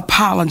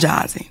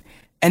apologizing?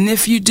 And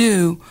if you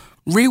do,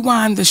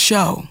 rewind the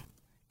show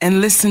and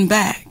listen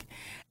back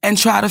and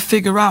try to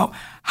figure out,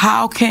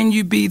 how can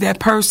you be that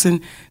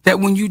person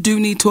that when you do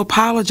need to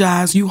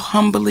apologize, you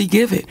humbly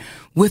give it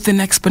with an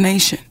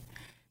explanation?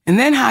 And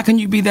then how can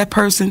you be that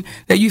person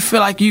that you feel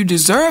like you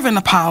deserve an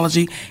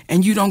apology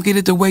and you don't get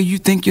it the way you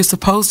think you're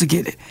supposed to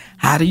get it?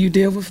 How do you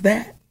deal with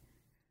that?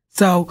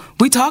 So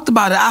we talked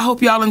about it. I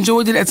hope y'all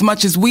enjoyed it as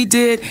much as we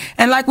did.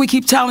 And like we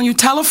keep telling you,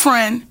 tell a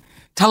friend,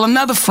 tell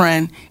another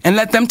friend, and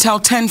let them tell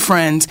 10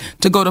 friends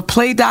to go to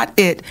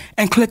play.it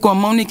and click on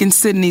Monique and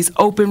Sydney's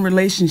open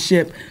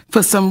relationship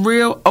for some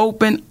real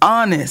open,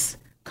 honest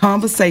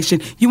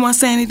conversation. You want to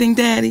say anything,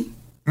 Daddy?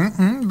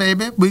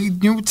 Baby.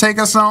 You take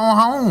us on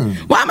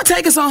home. Well, I'm going to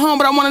take us on home,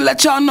 but I want to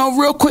let y'all know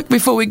real quick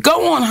before we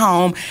go on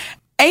home.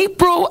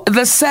 April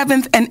the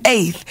 7th and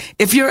 8th,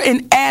 if you're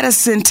in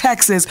Addison,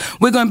 Texas,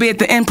 we're going to be at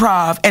the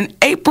Improv. And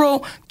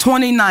April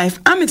 29th,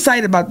 I'm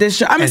excited about this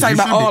show. I'm excited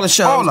about all the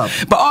shows. All of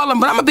them. But I'm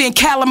going to be in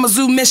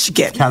Kalamazoo,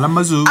 Michigan.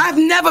 Kalamazoo. I've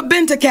never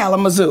been to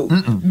Kalamazoo.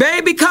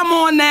 Baby, come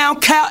on now.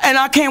 And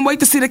I can't wait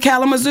to see the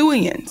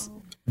Kalamazooians.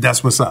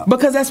 That's what's up.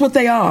 Because that's what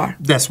they are.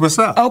 That's what's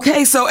up.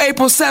 Okay, so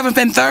April 7th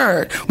and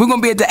 3rd, we're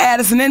going to be at the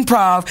Addison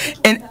Improv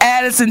in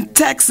Addison,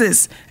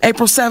 Texas.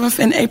 April 7th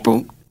and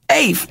April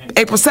 8th.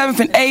 April 7th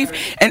and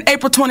 8th and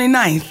April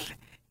 29th.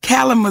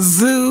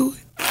 Kalamazoo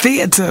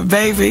Theater,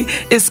 baby.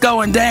 It's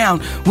going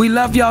down. We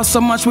love y'all so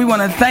much. We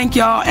want to thank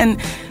y'all.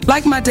 And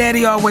like my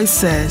daddy always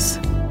says,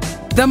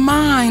 the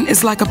mind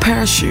is like a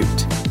parachute.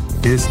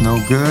 It's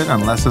no good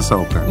unless it's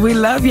open. We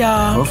love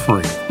y'all.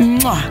 For free.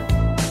 Mwah.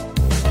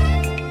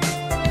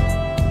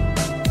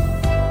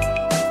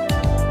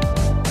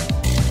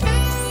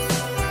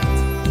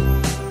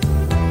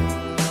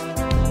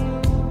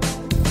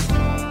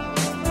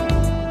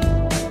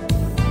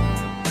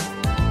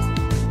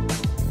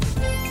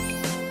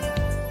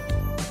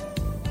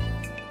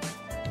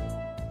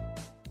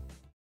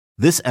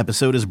 This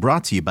episode is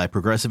brought to you by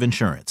Progressive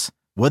Insurance.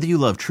 Whether you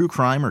love true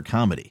crime or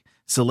comedy,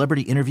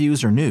 celebrity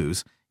interviews or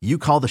news, you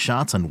call the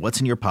shots on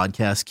what's in your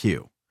podcast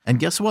queue. And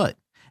guess what?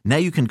 Now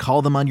you can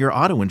call them on your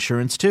auto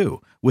insurance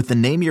too with the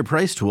Name Your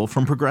Price tool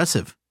from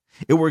Progressive.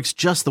 It works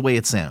just the way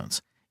it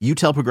sounds. You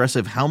tell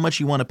Progressive how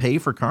much you want to pay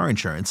for car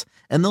insurance,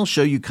 and they'll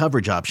show you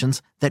coverage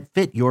options that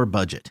fit your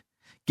budget.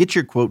 Get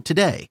your quote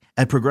today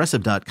at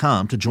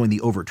Progressive.com to join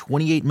the over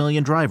 28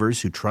 million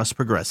drivers who trust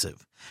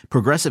Progressive.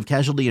 Progressive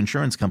Casualty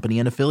Insurance Company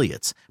and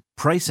Affiliates.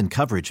 Price and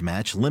coverage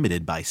match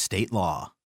limited by state law.